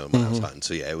experienced on my own when I was hunting.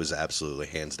 So yeah, it was absolutely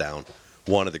hands down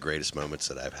one of the greatest moments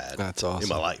that I've had in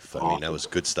my life. I mean, that was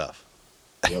good stuff.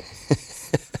 Yep.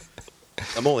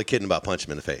 I'm only kidding about punching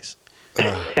him in the face. You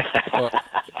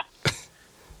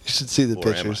should see the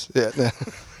pictures. Yeah. No.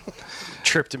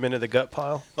 Tripped him into the gut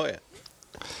pile. Oh yeah.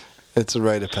 It's a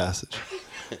rite of passage.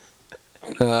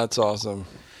 That's awesome.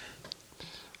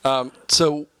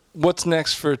 So what's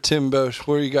next for Tim Boetsch?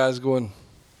 Where are you guys going?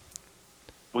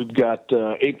 We've got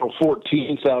April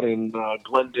 14th out in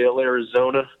Glendale,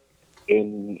 Arizona.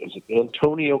 Is it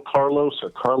Antonio Carlos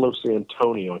or Carlos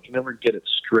Antonio? I can never get it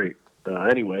straight.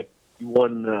 Anyway, he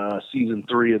won season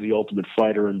 3 of The Ultimate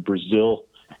Fighter in Brazil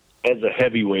as a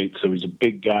heavyweight, so he's a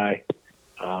big guy,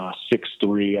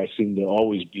 6'3". I seem to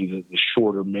always be the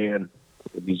shorter man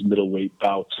in these middleweight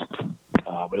bouts.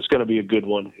 But it's going to be a good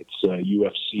one. It's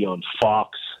UFC on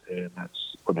Fox, and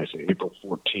that's, what did I say, April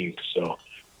 14th. So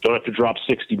don't have to drop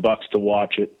 $60 to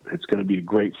watch it. It's going to be a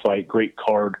great fight, great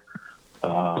card.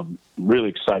 Really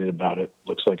excited about it.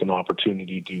 Looks like an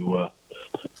opportunity to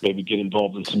maybe get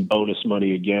involved in some bonus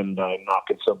money again by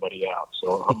knocking somebody out.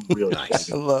 So I'm really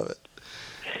excited. I love it.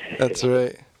 That's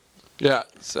right. Yeah.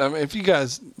 So, I mean, if you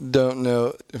guys don't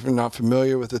know, if you're not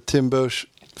familiar with the Tim Boetsch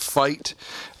fight,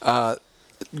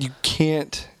 you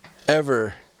can't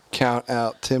ever count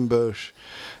out Tim Boetsch.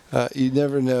 You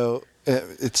never know.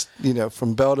 It's,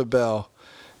 from bell to bell,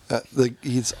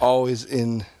 he's always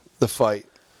in the fight.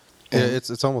 Yeah,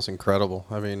 it's almost incredible.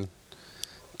 I mean,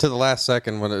 to the last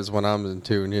second when I'm in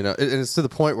tune, and it's to the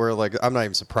point where like I'm not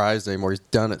even surprised anymore. He's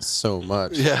done it so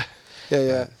much. Yeah.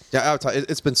 I'll tell you,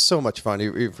 it's been so much fun,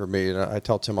 even for me. And I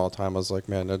tell Tim all the time, I was like,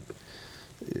 man,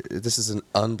 this is an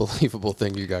unbelievable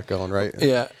thing you got going, right?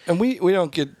 Yeah, and we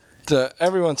don't get to,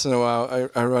 every once in a while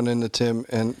I run into Tim,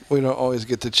 and we don't always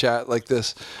get to chat like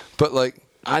this. But like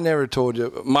I never told you,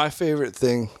 but my favorite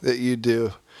thing that you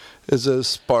do is those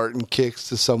Spartan kicks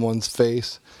to someone's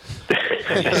face.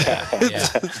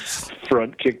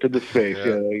 Front kick to the face.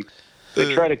 Yeah.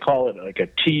 They try to call it like a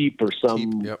teep or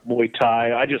some Muay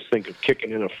Thai. I just think of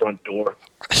kicking in a front door.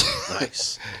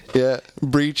 Nice. Yeah,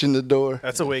 breaching the door.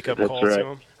 That's a wake-up call to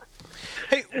him.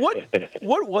 Hey,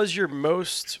 what was your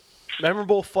most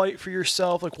memorable fight for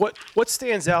yourself? Like, what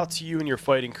stands out to you in your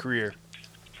fighting career?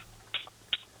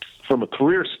 From a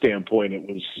career standpoint, it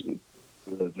was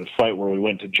the fight where we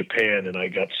went to Japan and I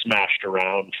got smashed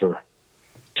around for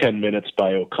 10 minutes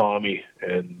by Okami,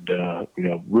 and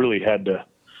really had to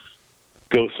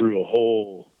go through a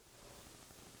whole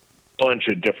bunch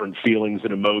of different feelings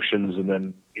and emotions, and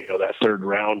then that third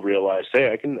round realized,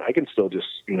 hey, I can still just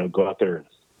go out there and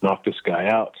knock this guy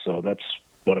out. So that's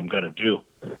what I'm gonna do.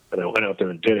 And I went out there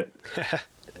and did it.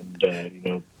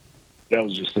 And that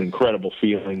was just an incredible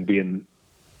feeling, being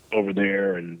over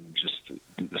there and just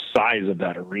the size of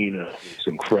that arena. It's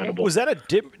incredible. Was that a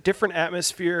different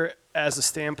atmosphere as a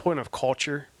standpoint of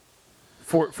culture?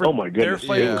 For oh my goodness, their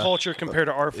fighting culture compared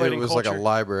to our fighting culture? It was like a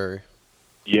library.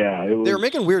 Yeah. They were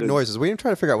making weird noises. We didn't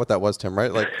try to figure out what that was, Tim,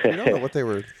 right? Like, we don't know what they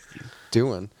were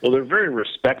doing. Well, they're very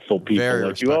respectful people. Very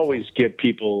respectful. You always get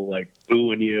people like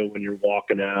booing you when you're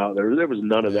walking out. There was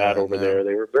none of that over there.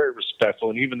 They were very respectful,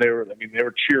 and even they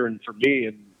were cheering for me.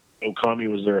 And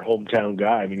Okami was their hometown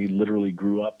guy. I mean, he literally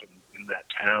grew up in that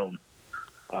town.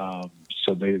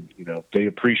 So they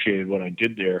appreciated what I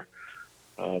did there.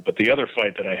 But the other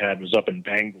fight that I had was up in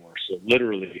Bangor. So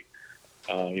literally,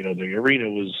 the arena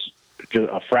was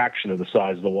a fraction of the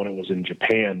size of the one it was in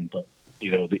Japan. But,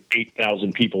 the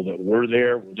 8,000 people that were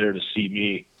there to see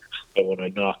me. And when I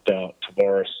knocked out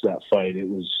Tavares that fight, it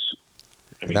was...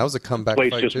 that was a comeback fight. The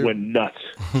place just went nuts.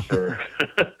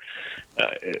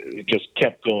 It just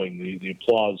kept going. The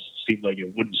applause seemed like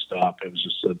it wouldn't stop. It was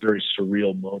just a very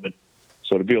surreal moment.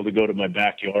 So to be able to go to my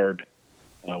backyard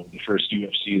with the first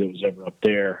UFC that was ever up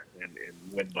there and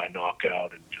win by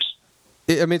knockout and just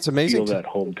it's amazing feel that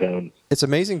hometown. It's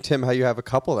amazing, Tim, how you have a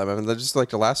couple of them. I mean, just like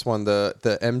the last one, the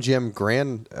MGM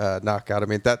Grand knockout. I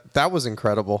mean, that was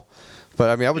incredible. But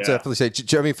I mean, I would definitely say,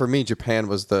 I mean, for me, Japan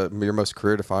was your most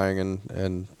career defying,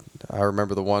 and I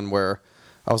remember the one where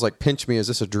I was like, "Pinch me, is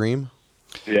this a dream?"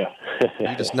 Yeah.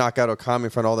 You just knock out Okami in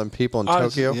front of all them people in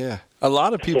Tokyo. Yeah, a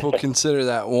lot of people consider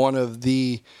that one of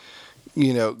the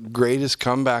greatest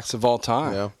comebacks of all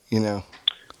time. Yeah.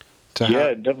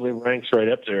 It definitely ranks right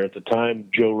up there. At the time,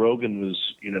 Joe Rogan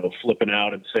was, flipping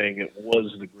out and saying it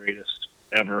was the greatest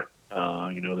ever.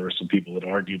 There were some people that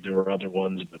argued there were other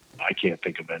ones, but I can't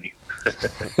think of any.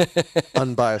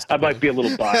 Unbiased. I might be a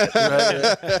little biased.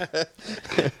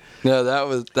 No, that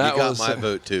was You got my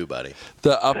vote too, buddy.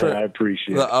 I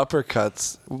appreciate the it.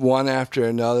 uppercuts, one after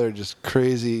another, just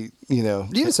crazy. You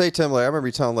didn't say, Tim, like I remember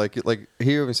you telling like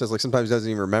he even says like sometimes he doesn't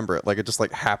even remember it, like it just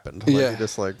like happened. Like, Yeah. he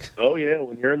just like. Oh yeah,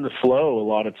 when you're in the flow, a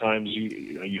lot of times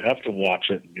you have to watch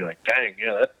it and be like, dang,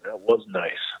 yeah, that was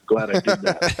nice. Glad I did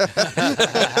that.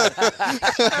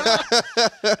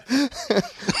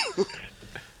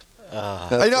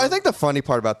 I think the funny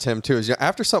part about Tim too is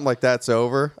after something like that's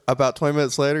over, about 20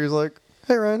 minutes later, he's like,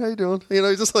 "Hey Ryan, how you doing?"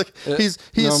 He's just like he's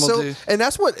normal so, dude. and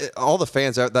that's what all the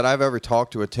fans that I've ever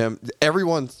talked to with Tim,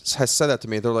 everyone has said that to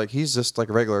me. They're like, "He's just like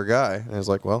a regular guy," and I was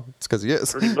like, "Well, it's because he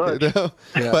is." Pretty much. Yeah.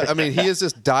 But I mean, he is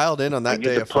just dialed in on I that get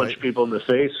day to of punch fight. people in the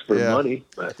face for money,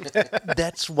 but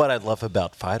That's what I love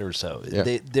about fighters, though. Yeah.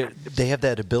 They have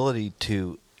that ability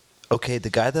to, okay, the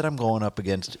guy that I'm going up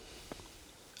against,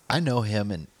 I know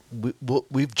him, and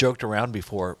we've joked around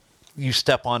before. You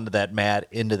step onto that mat,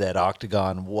 into that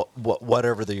octagon,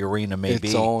 whatever the arena may be.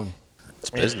 It's on. It's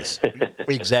business.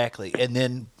 Exactly. And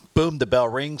then, boom, the bell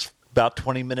rings. About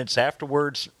 20 minutes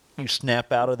afterwards, you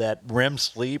snap out of that REM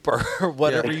sleep or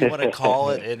whatever you want to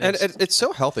call it. And it's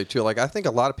so healthy too. Like I think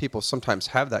a lot of people sometimes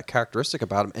have that characteristic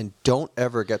about them and don't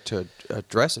ever get to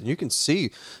address it. And you can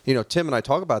see, Tim and I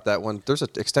talk about that when there's an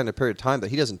extended period of time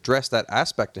that he doesn't address that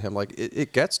aspect to him. Like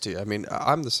it gets to you. I mean,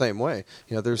 I'm the same way.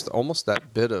 There's almost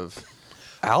that bit of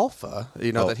alpha,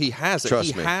 that he has that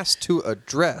he has to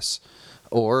address,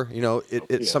 or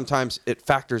sometimes it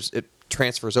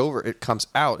transfers over, it comes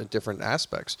out in different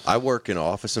aspects. I work in an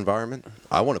office environment.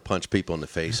 I want to punch people in the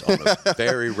face on a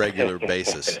very regular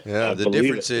basis. Yeah, the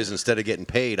difference is instead of getting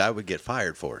paid, I would get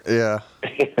fired for it. Yeah.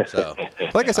 So,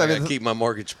 like I said, I gotta keep my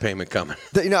mortgage payment coming.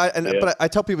 But I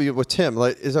tell people with Tim,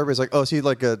 like, everybody's like, "Oh, is he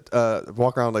like a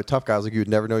walk around like tough guy?" I was like, you would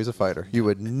never know he's a fighter. You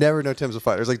would never know Tim's a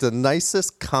fighter. He's like the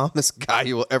nicest, calmest guy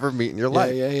you will ever meet in your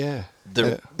life.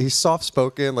 Yeah. He's soft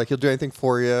spoken, like he'll do anything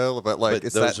for you, but like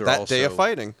it's that day of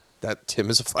fighting. That Tim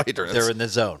is a fighter. they're in the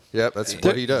zone. Yep, that's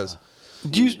what he does.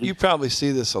 You probably see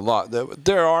this a lot.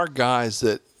 There are guys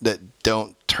that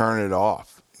don't turn it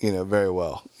off, very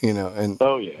well, and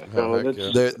oh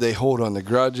yeah, they hold on to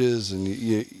grudges, and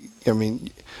I mean,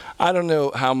 I don't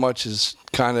know how much is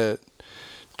kind of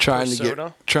trying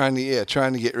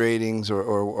to get ratings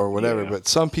or whatever, but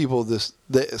some people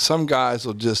some guys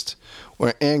will just,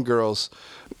 and girls,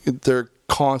 they're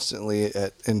constantly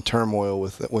in turmoil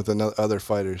with other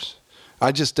fighters.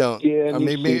 I just don't. Yeah, I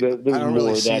mean, there's I don't really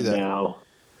more see of that that now,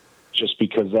 just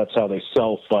because that's how they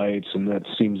sell fights, and that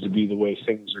seems to be the way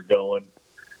things are going.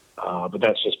 But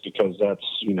that's just because that's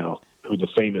who the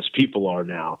famous people are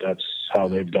now. That's how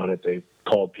they've done it. They've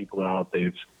called people out.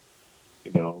 They've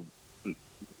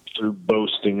through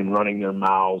boasting and running their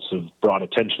mouths have brought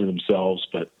attention to themselves.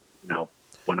 But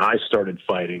when I started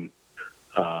fighting,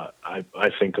 I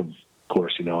think of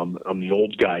course, I'm the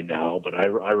old guy now, but I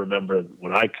remember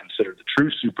when I considered the true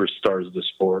superstars of the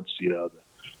sports, the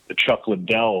Chuck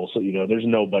Liddell. So, there's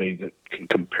nobody that can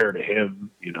compare to him.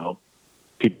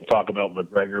 People talk about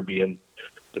McGregor being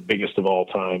the biggest of all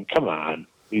time. Come on,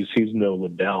 he's no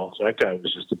Liddell. So that guy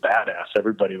was just a badass.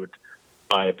 Everybody would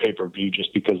buy a pay-per-view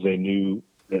just because they knew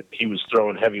that he was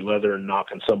throwing heavy leather and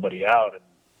knocking somebody out, and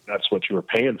that's what you were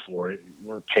paying for. You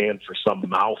weren't paying for some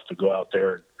mouth to go out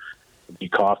there and be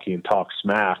cocky and talk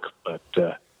smack, but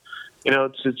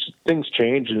it's things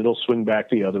change and it'll swing back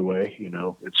the other way.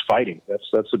 It's fighting. That's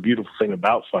the beautiful thing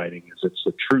about fighting is it's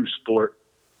a true sport.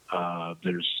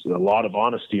 There's a lot of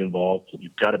honesty involved.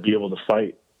 You've got to be able to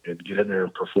fight and get in there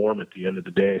and perform at the end of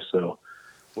the day. So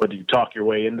whether you talk your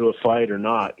way into a fight or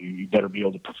not, you better be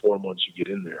able to perform once you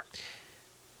get in there.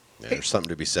 Yeah, there's something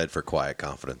to be said for quiet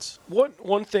confidence.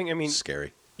 One thing, I mean,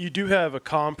 scary. You do have a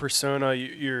calm persona.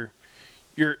 You're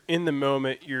in the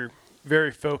moment. You're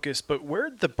very focused. But where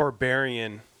did the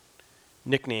Barbarian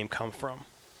nickname come from?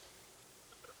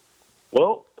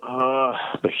 Well, I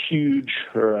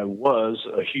was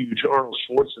a huge Arnold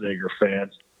Schwarzenegger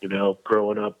fan.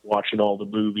 Growing up watching all the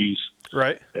movies,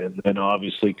 right? And then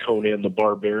obviously Conan the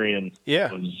Barbarian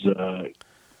was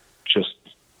just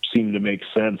seemed to make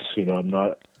sense. I'm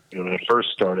not. When I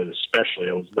first started, especially,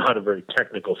 I was not a very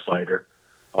technical fighter.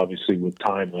 Obviously, with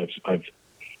time, I've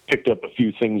picked up a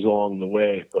few things along the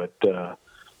way, but the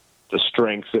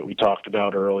strength that we talked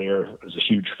about earlier is a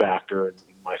huge factor in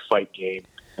my fight game,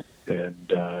 and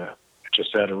it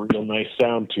just had a real nice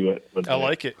sound to it. When I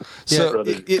like it. So,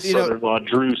 brother-in-law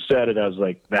Drew said it, I was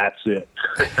like, that's it.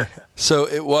 So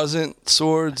it wasn't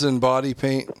swords and body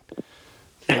paint?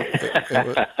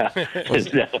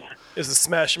 is the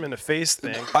smash him in the face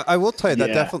thing. I will tell you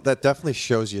that definitely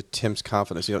shows you Tim's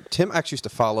confidence. You know, Tim actually used to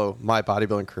follow my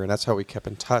bodybuilding career, and that's how we kept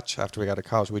in touch after we got to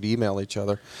college. We'd email each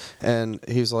other, and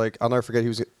he's like, I'll never forget. He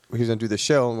was going to do the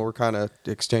show, and we're kind of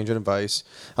exchanging advice.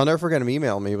 I'll never forget him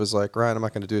emailing me. He was like, Ryan, I'm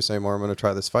not going to do this anymore. I'm going to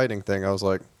try this fighting thing. I was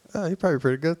like, oh, you're probably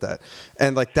pretty good at that.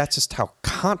 And like, that's just how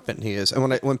confident he is.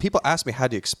 And when people ask me how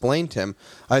do you explain Tim,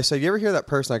 I say, you ever hear that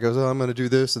person that goes, oh, I'm going to do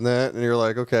this and that, and you're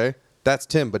like, okay. That's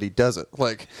Tim, but he does it.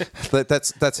 Like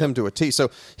that's him to a T. So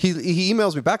he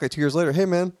emails me back like 2 years later. Hey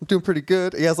man, I'm doing pretty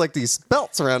good. He has like these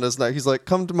belts around his neck. He's like,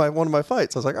 come to one of my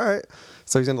fights. I was like, all right.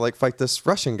 So he's gonna like fight this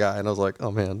Russian guy, and I was like,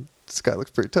 oh man, this guy looks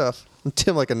pretty tough. And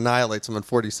Tim like annihilates him in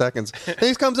 40 seconds. And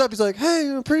he comes up. He's like,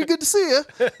 hey, pretty good to see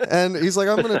you. And he's like,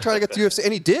 I'm gonna try to get to UFC,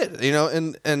 and he did. You know,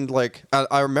 and like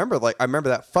I remember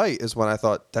that fight is when I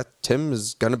thought that Tim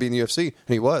is gonna be in the UFC,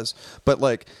 and he was. But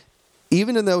like,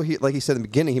 even though he, like he said in the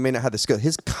beginning, he may not have the skill,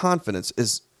 his confidence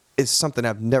is something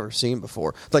I've never seen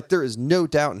before. Like, there is no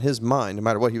doubt in his mind, no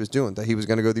matter what he was doing, that he was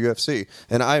going to go to the UFC.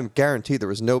 And I am guaranteed there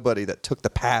was nobody that took the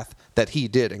path that he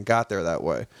did and got there that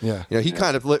way. Yeah. You know, he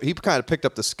kind of picked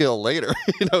up the skill later.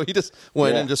 You know, he just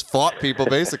went and just fought people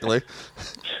basically.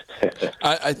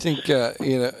 I think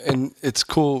you know, and it's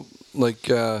cool.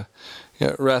 Like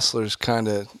wrestlers kind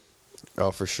of. Oh,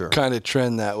 for sure. Kind of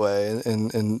trend that way,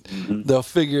 and they'll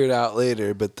figure it out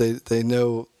later. But they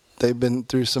know they've been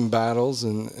through some battles,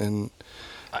 and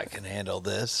I can handle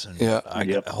this. And yeah, I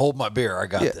can hold my beer. I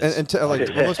got this. And like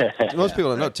most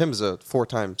people don't know, Tim is a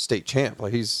 4-time state champ.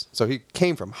 Like he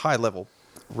came from high level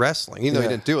wrestling. Even though he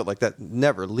didn't do it, like that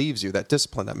never leaves you. That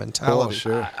discipline, that mentality. Oh,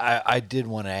 sure. I did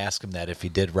want to ask him that if he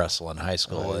did wrestle in high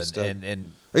school,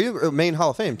 and are you Maine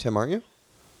Hall of Fame, Tim? Aren't you?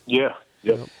 Yeah.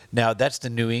 Yep. Now that's the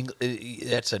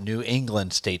That's a New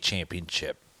England state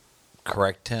championship,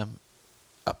 correct, Tim?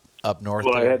 Up north.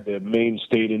 Well, there? I had the Maine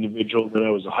state individual, then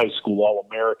I was a high school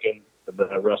All-American, and then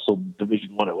I wrestled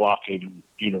Division I at Lockhaven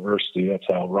University. That's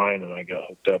how Ryan and I got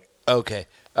hooked up. Okay,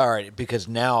 all right. Because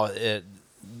now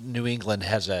New England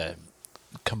has a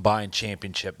combined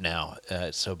championship now.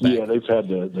 So yeah, they've had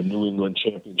the New England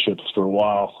championships for a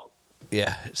while.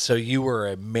 Yeah, so you were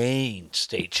a Maine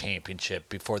state championship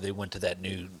before they went to that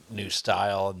new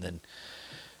style, and then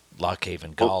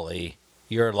Lockhaven, golly,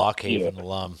 you're a Lockhaven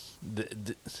alum.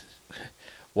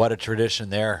 What a tradition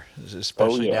there,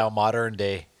 especially now modern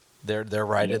day. They're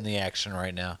right in the action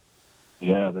right now.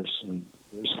 Yeah, there's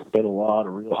been a lot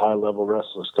of real high level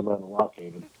wrestlers come out of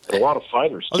Lockhaven. A lot of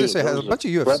fighters too. I was going to say, a bunch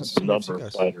of UFC number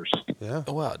of fighters. Yeah.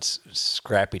 Well, it's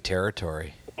scrappy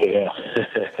territory. Yeah.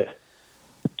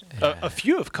 A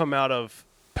few have come out of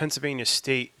Pennsylvania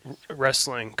State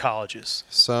wrestling colleges.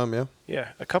 Some, yeah. Yeah,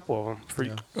 a couple of them for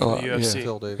the UFC. UFC.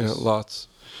 Phil Davis. Yeah, lots.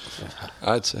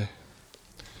 I'd say.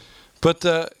 But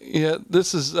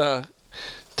this is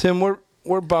Tim.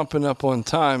 We're bumping up on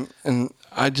time, and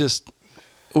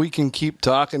we can keep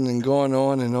talking and going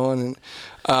on and on.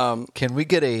 And can we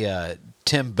get a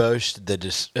Tim Boetsch,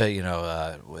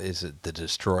 is it the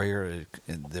Destroyer?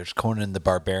 There's Conan the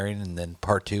Barbarian, and then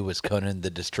part 2 was Conan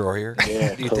the Destroyer.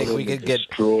 Yeah, do you think we could get?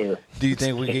 Do you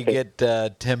think we could get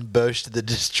Tim Boetsch the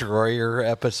Destroyer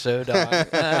episode on?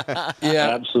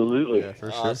 Yeah, absolutely. Yeah,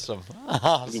 for sure. Awesome.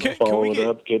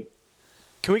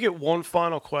 Can we get one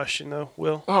final question though,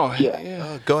 Will? Oh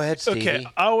yeah. Go ahead, Stevie. Okay,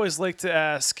 I always like to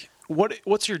ask,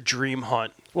 what's your dream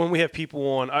hunt? When we have people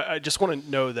on, I just want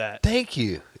to know that. Thank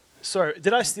you. Sorry,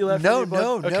 did I steal that from you,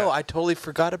 bud? No. I totally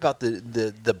forgot about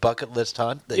the bucket list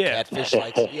hunt. The catfish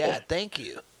likes. Yeah, thank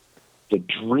you. The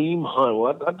dream hunt.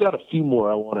 Well, I've got a few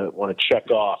more I want to check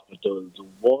off, but the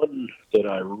one that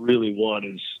I really want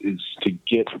is to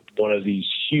get one of these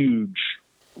huge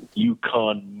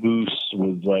Yukon moose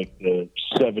with like the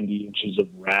 70 inches of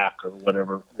rack or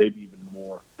whatever, maybe even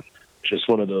more. Just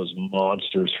one of those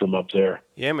monsters from up there.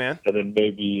 Yeah, man. And then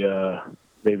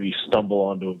maybe stumble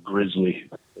onto a grizzly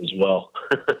as well.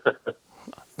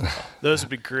 Those would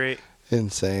be great.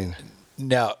 Insane.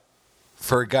 Now,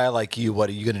 for a guy like you, what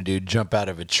are you going to do? Jump out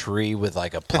of a tree with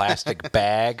like a plastic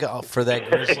bag for that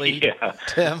grizzly? Yeah.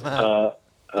 Tim? A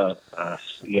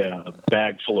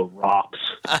bag full of rocks.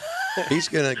 He's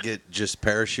going to get just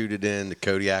parachuted into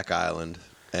Kodiak Island,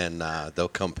 and they'll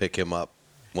come pick him up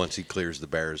once he clears the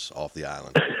bears off the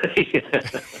island.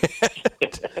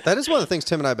 That is one of the things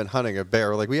Tim and I have been hunting, a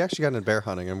bear. Like, we actually got into bear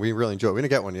hunting, and we really enjoy it. We didn't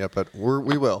get one yet, but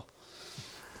we will.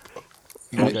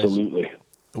 Absolutely.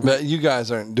 But you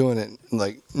guys aren't doing it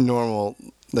like normal.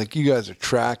 Like, you guys are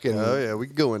tracking. Oh, yeah, we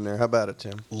can go in there. How about it,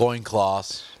 Tim?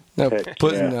 Loincloths. No,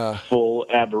 putting full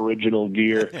Aboriginal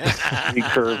gear,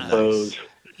 recurve bows.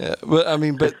 Yeah, but I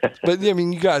mean,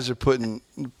 you guys are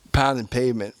pounding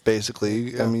pavement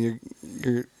basically. Yeah. I mean,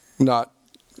 you're not.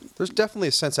 There's definitely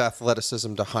a sense of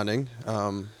athleticism to hunting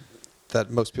that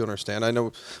most people understand. I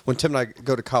know when Tim and I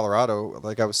go to Colorado,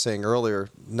 like I was saying earlier,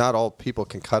 not all people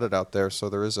can cut it out there. So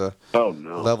there is a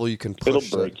level you can push.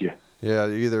 It'll break you. Yeah,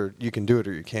 either you can do it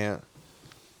or you can't.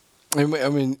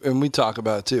 And we talk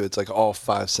about it too. It's like all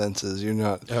five senses. You're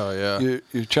not. Oh yeah.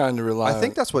 You're trying to rely. I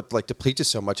think that's what like depletes you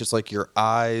so much. It's like your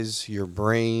eyes, your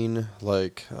brain,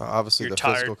 like obviously your the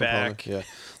physical back. component. Yeah.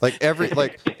 Like every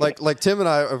like Tim and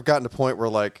I have gotten to a point where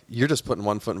like you're just putting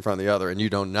one foot in front of the other and you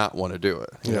do not want to do it.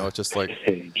 You know, it's just like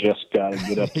you just gotta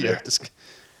get up there.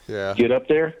 Yeah. Get up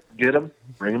there, get them,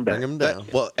 bring them back. Bring them down.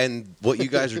 Well, and what you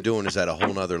guys are doing is at a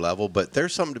whole nother level, but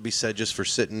there's something to be said just for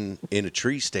sitting in a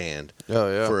tree stand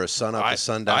for a sun up to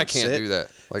sundown I can't do that.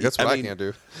 Like, that's what I can't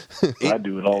do. I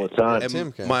do it all the time.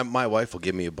 Tim can. My wife will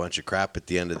give me a bunch of crap at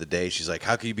the end of the day. She's like,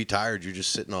 how can you be tired? You're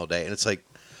just sitting all day. And it's like,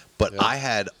 but I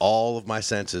had all of my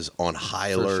senses on high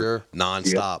alert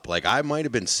nonstop. Like, I might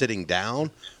have been sitting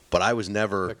down, but I was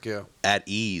never at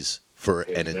ease for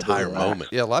an entire moment.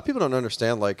 Yeah, a lot of people don't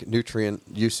understand like nutrient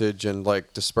usage and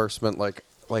like disbursement. Like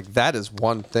that is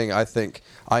one thing I think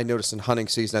I noticed in hunting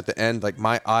season at the end. Like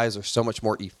my eyes are so much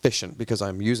more efficient because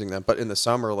I'm using them. But in the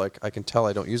summer, like I can tell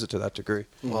I don't use it to that degree.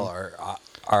 Well,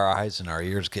 our eyes and our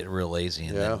ears get real lazy,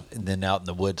 and then out in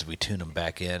the woods we tune them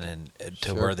back in and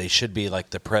to where they should be like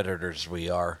the predators we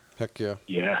are. Heck yeah.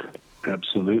 Yeah,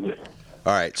 absolutely.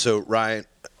 All right, so Ryan,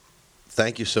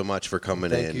 thank you so much for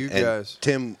coming in. Thank you, and guys.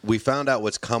 Tim, we found out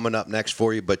what's coming up next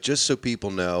for you, but just so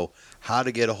people know how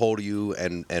to get a hold of you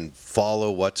and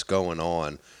follow what's going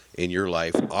on in your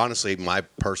life. Honestly, my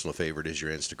personal favorite is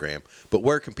your Instagram. But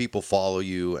where can people follow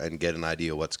you and get an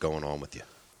idea of what's going on with you?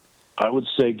 I would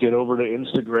say get over to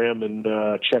Instagram and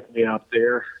check me out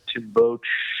there, Tim Boetsch.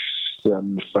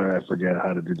 I forget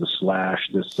how to do the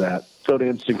 / this, that. Go to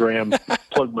Instagram,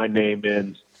 plug my name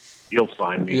in. You'll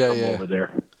find me. Come over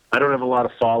there. I don't have a lot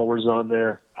of followers on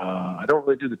there. I don't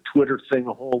really do the Twitter thing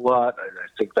a whole lot. I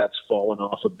think that's fallen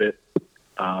off a bit.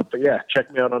 But yeah,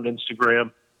 check me out on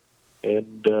Instagram.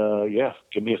 And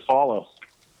give me a follow.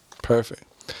 Perfect.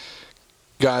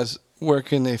 Guys, where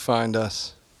can they find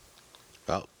us?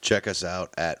 Well, check us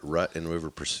out at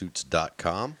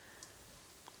rutandriverpursuits.com.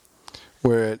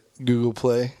 We're at Google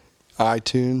Play,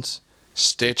 iTunes,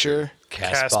 Stitcher,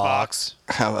 Castbox.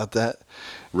 How about that?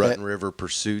 Rut and River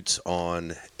Pursuits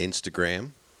on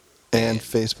Instagram and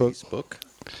Facebook.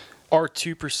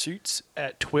 R2 Pursuits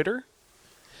at Twitter.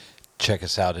 Check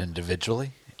us out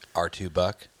individually, R2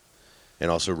 Buck. And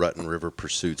also Rut and River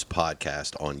Pursuits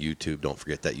podcast on YouTube. Don't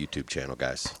forget that YouTube channel,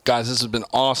 guys. Guys, this has been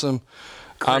awesome.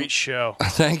 Great show.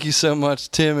 Thank you so much,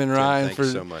 Tim and Ryan, thank you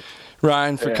so much.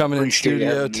 Ryan for coming in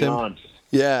studio. Tim. On.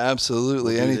 Yeah,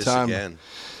 absolutely. We'll do anytime. This again.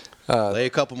 Lay a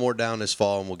couple more down this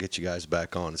fall, and we'll get you guys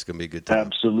back on. It's going to be a good time.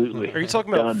 Absolutely. Are you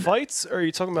talking about fights, or are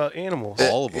you talking about animals?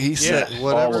 All of them. He said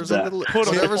whatever's all of on Put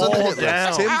them all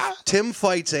down. Tim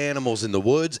fights animals in the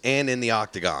woods and in the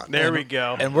octagon. There we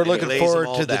go. And we're looking lays them forward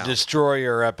all to the down.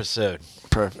 Destroyer episode.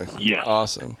 perfect. Yeah.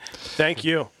 Awesome. Thank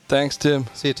you. Thanks, Tim.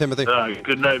 See you, Timothy.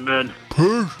 Good night, man.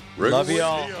 Love you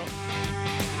all.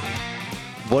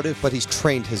 But he's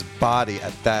trained his body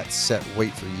at that set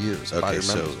weight for years. Okay,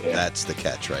 so that's the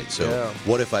catch, right? So Yeah.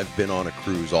 what if I've been on a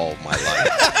cruise all of my life?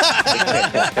 So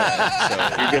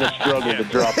you're gonna struggle to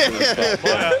drop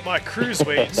through. My cruise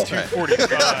weight's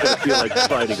 245. I feel like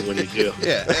fighting when you do.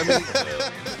 Yeah, I mean,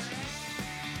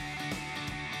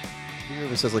 He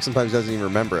even says like sometimes he doesn't even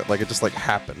remember it. Like it just like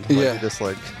happened. Like, Yeah. it just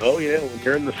like Oh yeah, when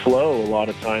you're in the flow, a lot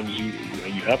of times you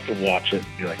have to watch it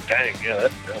and be like, dang, yeah,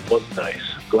 that was nice.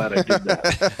 Glad I did that.